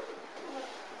Europe.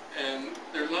 And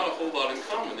there's not a whole lot in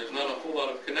common. There's not a whole lot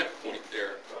of connect point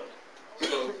there.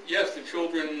 So yes, the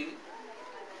children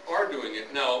are doing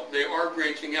it. Now, they are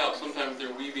branching out. Sometimes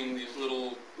they're weaving these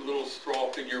little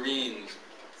straw figurines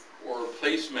or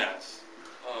placemats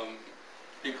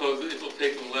because it'll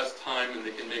take them less time and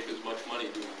they can make as much money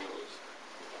doing those.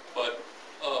 But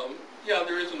yeah,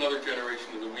 there is another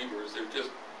generation of the weavers. They're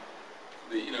just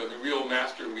the real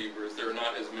master weavers. There are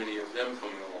not as many of them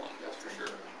coming along. That's for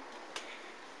sure.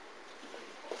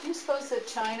 Do you suppose that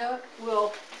China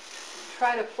will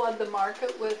try to flood the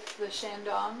market with the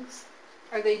Shandongs?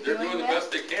 Are they doing that? They're doing the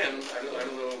best they can. I don't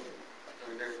know. I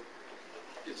mean,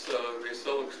 they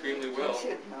sell extremely well.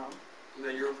 Is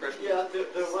that your impression? Yeah,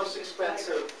 they're less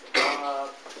expensive.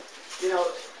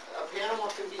 Panama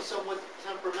can be somewhat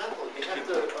temperamental. You have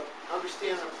to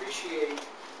understand and appreciate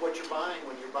what you're buying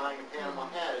when you're buying a Panama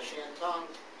hat. A Shandong,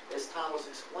 as Tom was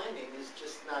explaining, is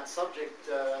just not subject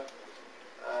to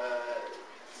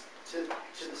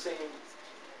the same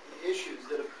issues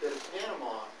that a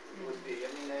Panama would be. I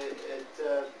mean,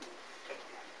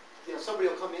 somebody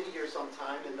will come in here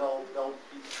sometime and they'll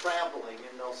be traveling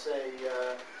and they'll say,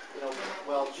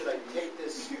 well, should I take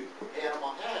this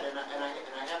Panama hat? And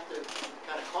I have to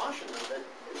kind of caution them that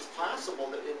it's possible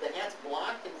that if the hat's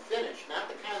blocked and finished, not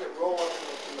the kind that roll up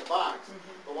in the box,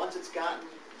 but once it's gotten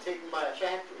taken by a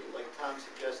factory, like Tom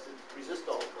suggested,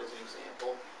 Resisto as an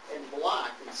example, and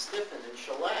blocked and stiffened and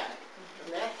shellacked,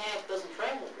 and that hat doesn't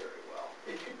travel very well.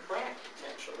 It can crack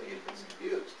potentially if it's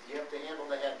abused. You have to handle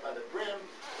the hat by the brim.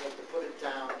 You have to put it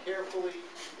down carefully.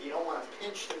 You don't want to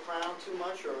pinch the crown too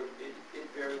much, or it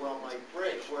very well might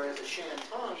break. Whereas a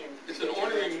Shandong, it's an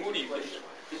ornery, moody thing.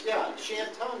 Yeah,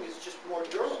 Shandong is just more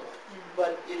durable,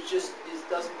 but it just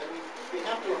doesn't. I mean, we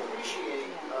have to appreciate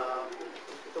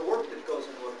the work that goes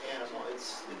into a Panama.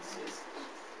 It's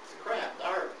craft,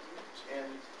 art, and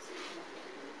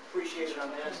appreciate it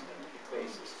on that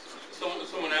basis.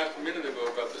 Someone asked a minute ago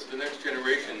about the next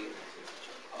generation.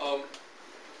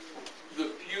 The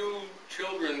few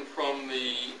children from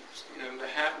the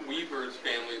hat weavers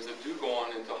families that do go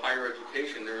on into higher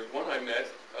education. There was one I met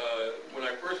when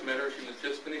I first met her. She was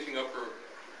just finishing up her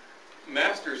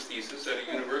master's thesis at a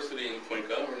university in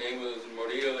Cuenca. Her name was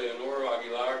Maria Leonora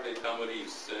Aguilar de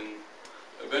Tamariz, and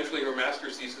eventually her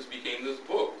master's thesis became this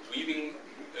book, Weaving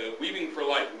for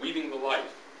Life, Weaving the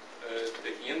Life,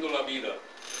 Tejiendo la Vida.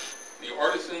 The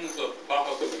artisans of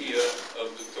Papa Sofia,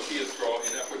 of the Sofia straw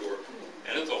in Ecuador.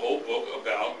 And it's a whole book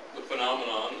about the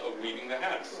phenomenon of weaving the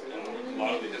hats and a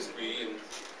lot of the history and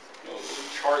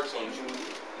charts on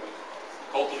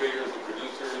cultivators, the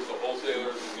producers, the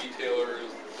wholesalers, the retailers,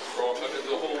 the straw cutters,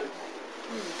 the whole,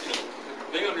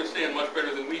 they understand much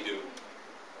better than we do.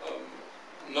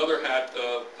 Another hat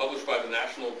published by the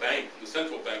National Bank, the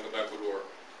Central Bank of Ecuador,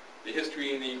 the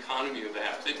history and the economy of the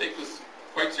hats. They take this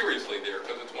quite seriously there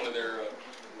because it's one of their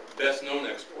best-known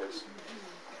exports.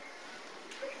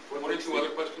 One or two other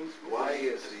questions? Why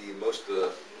is the most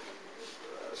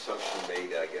assumption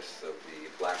made, I guess, of the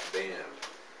black band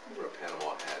for a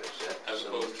Panama hat? Is that as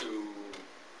opposed to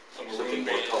something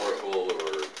more colorful,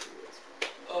 or?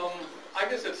 I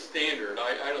guess it's standard.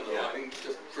 I don't know. Yeah. I think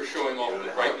just for showing off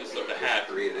the brightness of the hat.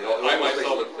 I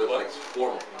myself look like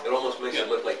formal. It almost makes it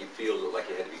look like you feel like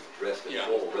you had to be dressed in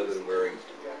full rather than wearing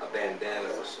a bandana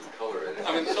with some color in it.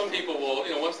 I mean, some people will,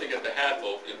 once they get the hat,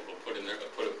 they'll put in there,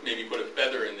 maybe put a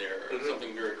feather in there or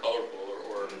something very colorful,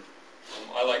 or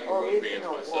I like maroon bands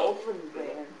myself. Woven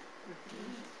band.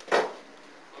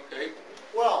 Okay.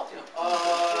 Well,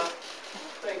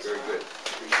 thanks. Very good.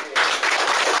 Appreciate it.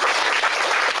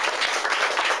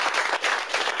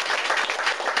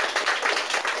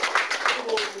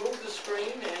 We'll remove the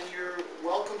screen, and you're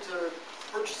welcome to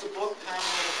purchase a book. Tom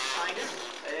will sign it.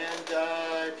 And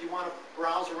if you want to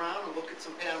browse around and look at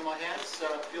some Panama hats,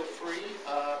 feel free.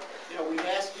 We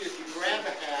ask you if you grab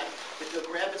a hat, if you'll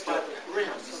grab it by the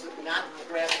brims, not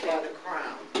grab it by the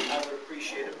crown. I would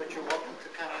appreciate it, but you're welcome to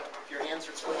kind of, if your hands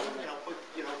are clean, put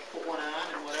one on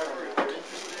and whatever. If you're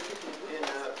interested in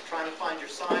trying to find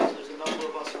your size, there's a number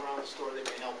of us around the store that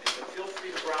can help you. So feel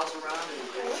free to browse around and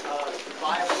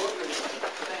buy a book. And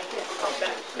thank you for coming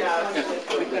back. Yeah,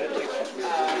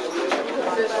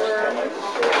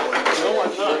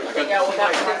 well,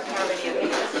 that doesn't have any of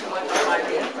these.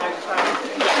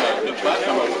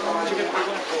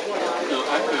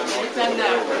 It's in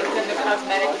the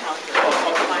cosmetic counter.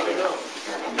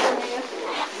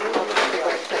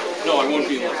 No, I won't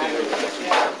be in Los Angeles.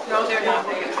 No, they're not.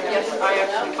 Yes.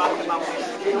 actually talked about my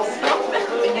they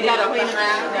got a clean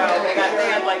around? No, they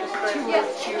had like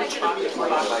huge boxes. My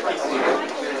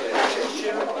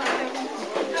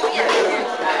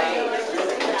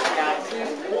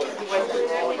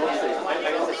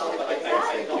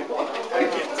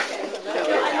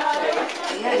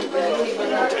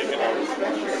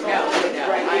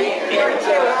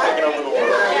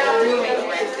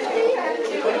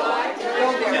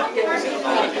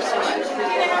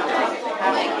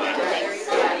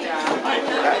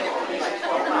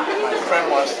friend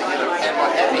wants to get a Panama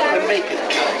hat. He can make it.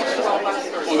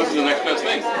 Well, this is the next best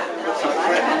thing. A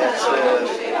friend that's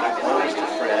belongs to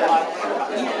Fred.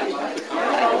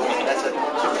 That's a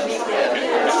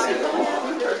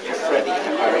Freddie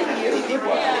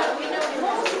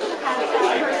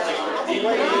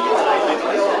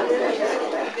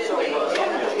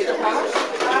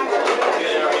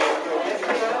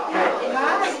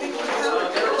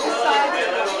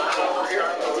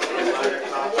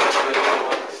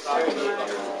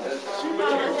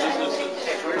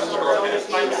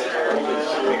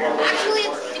Actually,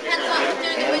 it depends on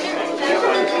if they're the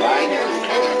winner.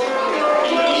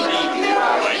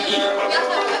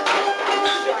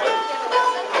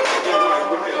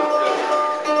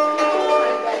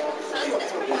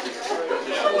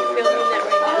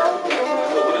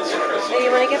 Do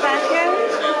you want to get back here?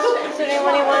 Is there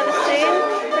anyone you want to see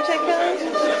particularly?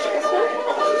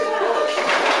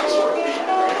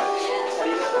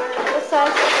 This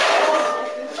one?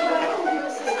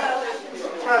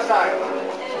 What size?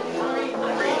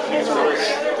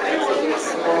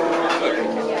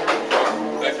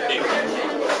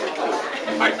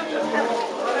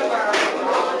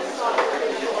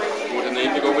 What a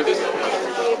name to go with this?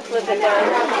 Flip it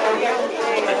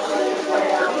down.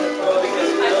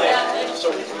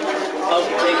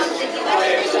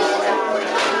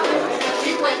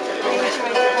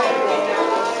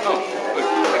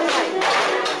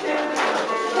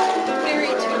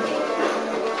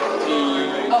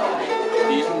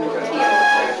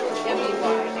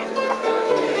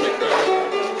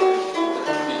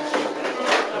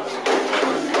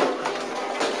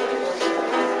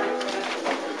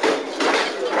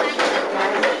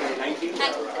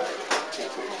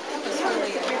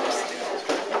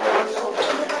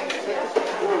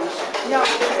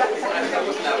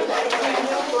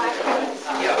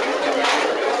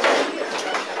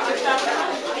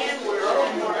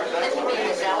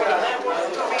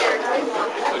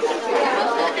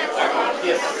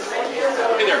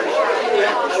 Hey there.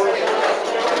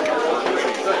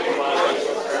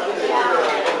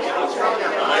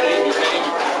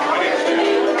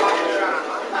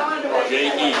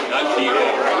 J.E., not G.O.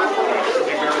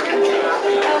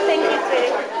 Oh, thank you,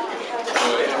 sweetie.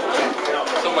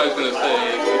 Somebody's going to say,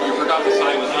 you forgot the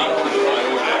silent E on the sign.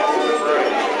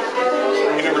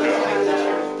 You never know.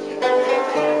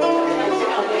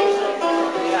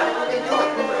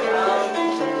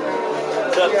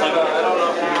 I don't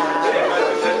know.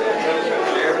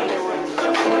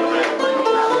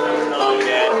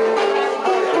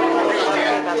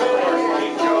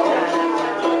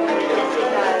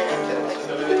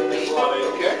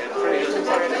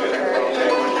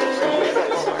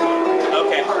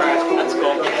 Okay, that's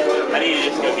cool. I need to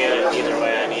just go get it either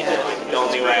way. I need to, the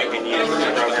only way I can use the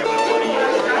program I want to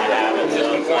use is to have it.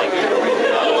 So it's like, I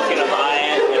was going to buy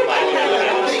it if I could get it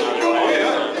another way.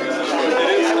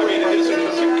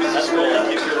 That's cool.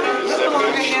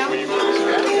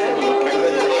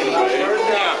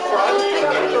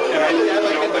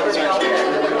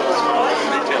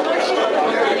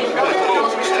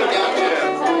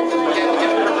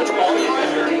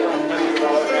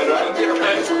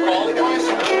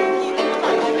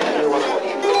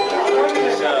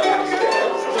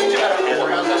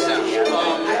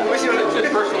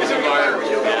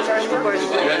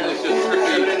 It's just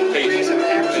strictly taste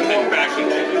and fashion.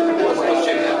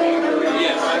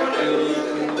 Yes.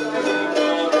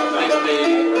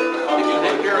 If you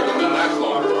take care of them, they'll last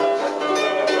longer.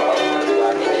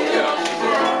 Yeah.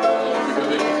 Because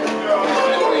they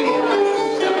between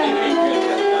 17 and 18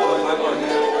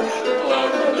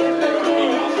 allows them to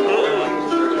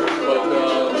but,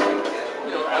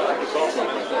 you know, I like the soft one.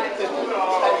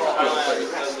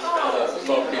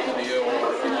 Soft quesadilla or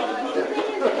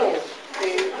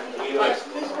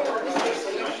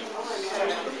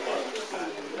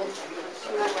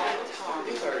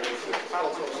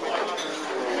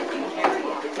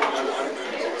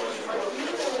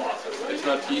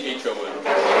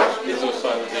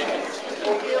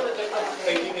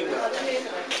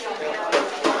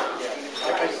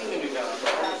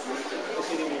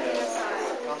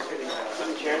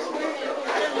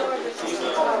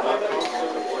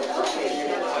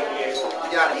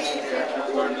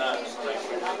learned that.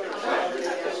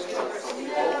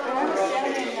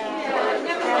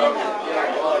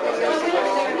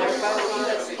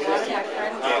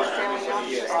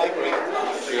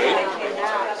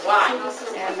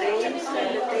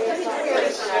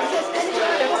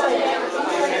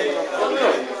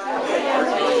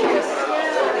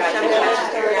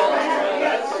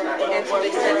 And so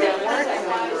they said they weren't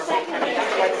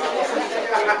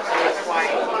that's why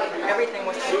everything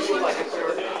was treated like a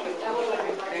survey.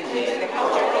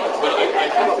 But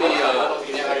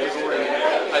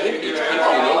I think each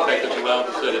country in OPEC is allowed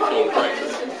to set its own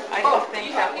prices. I don't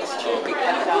think that was true because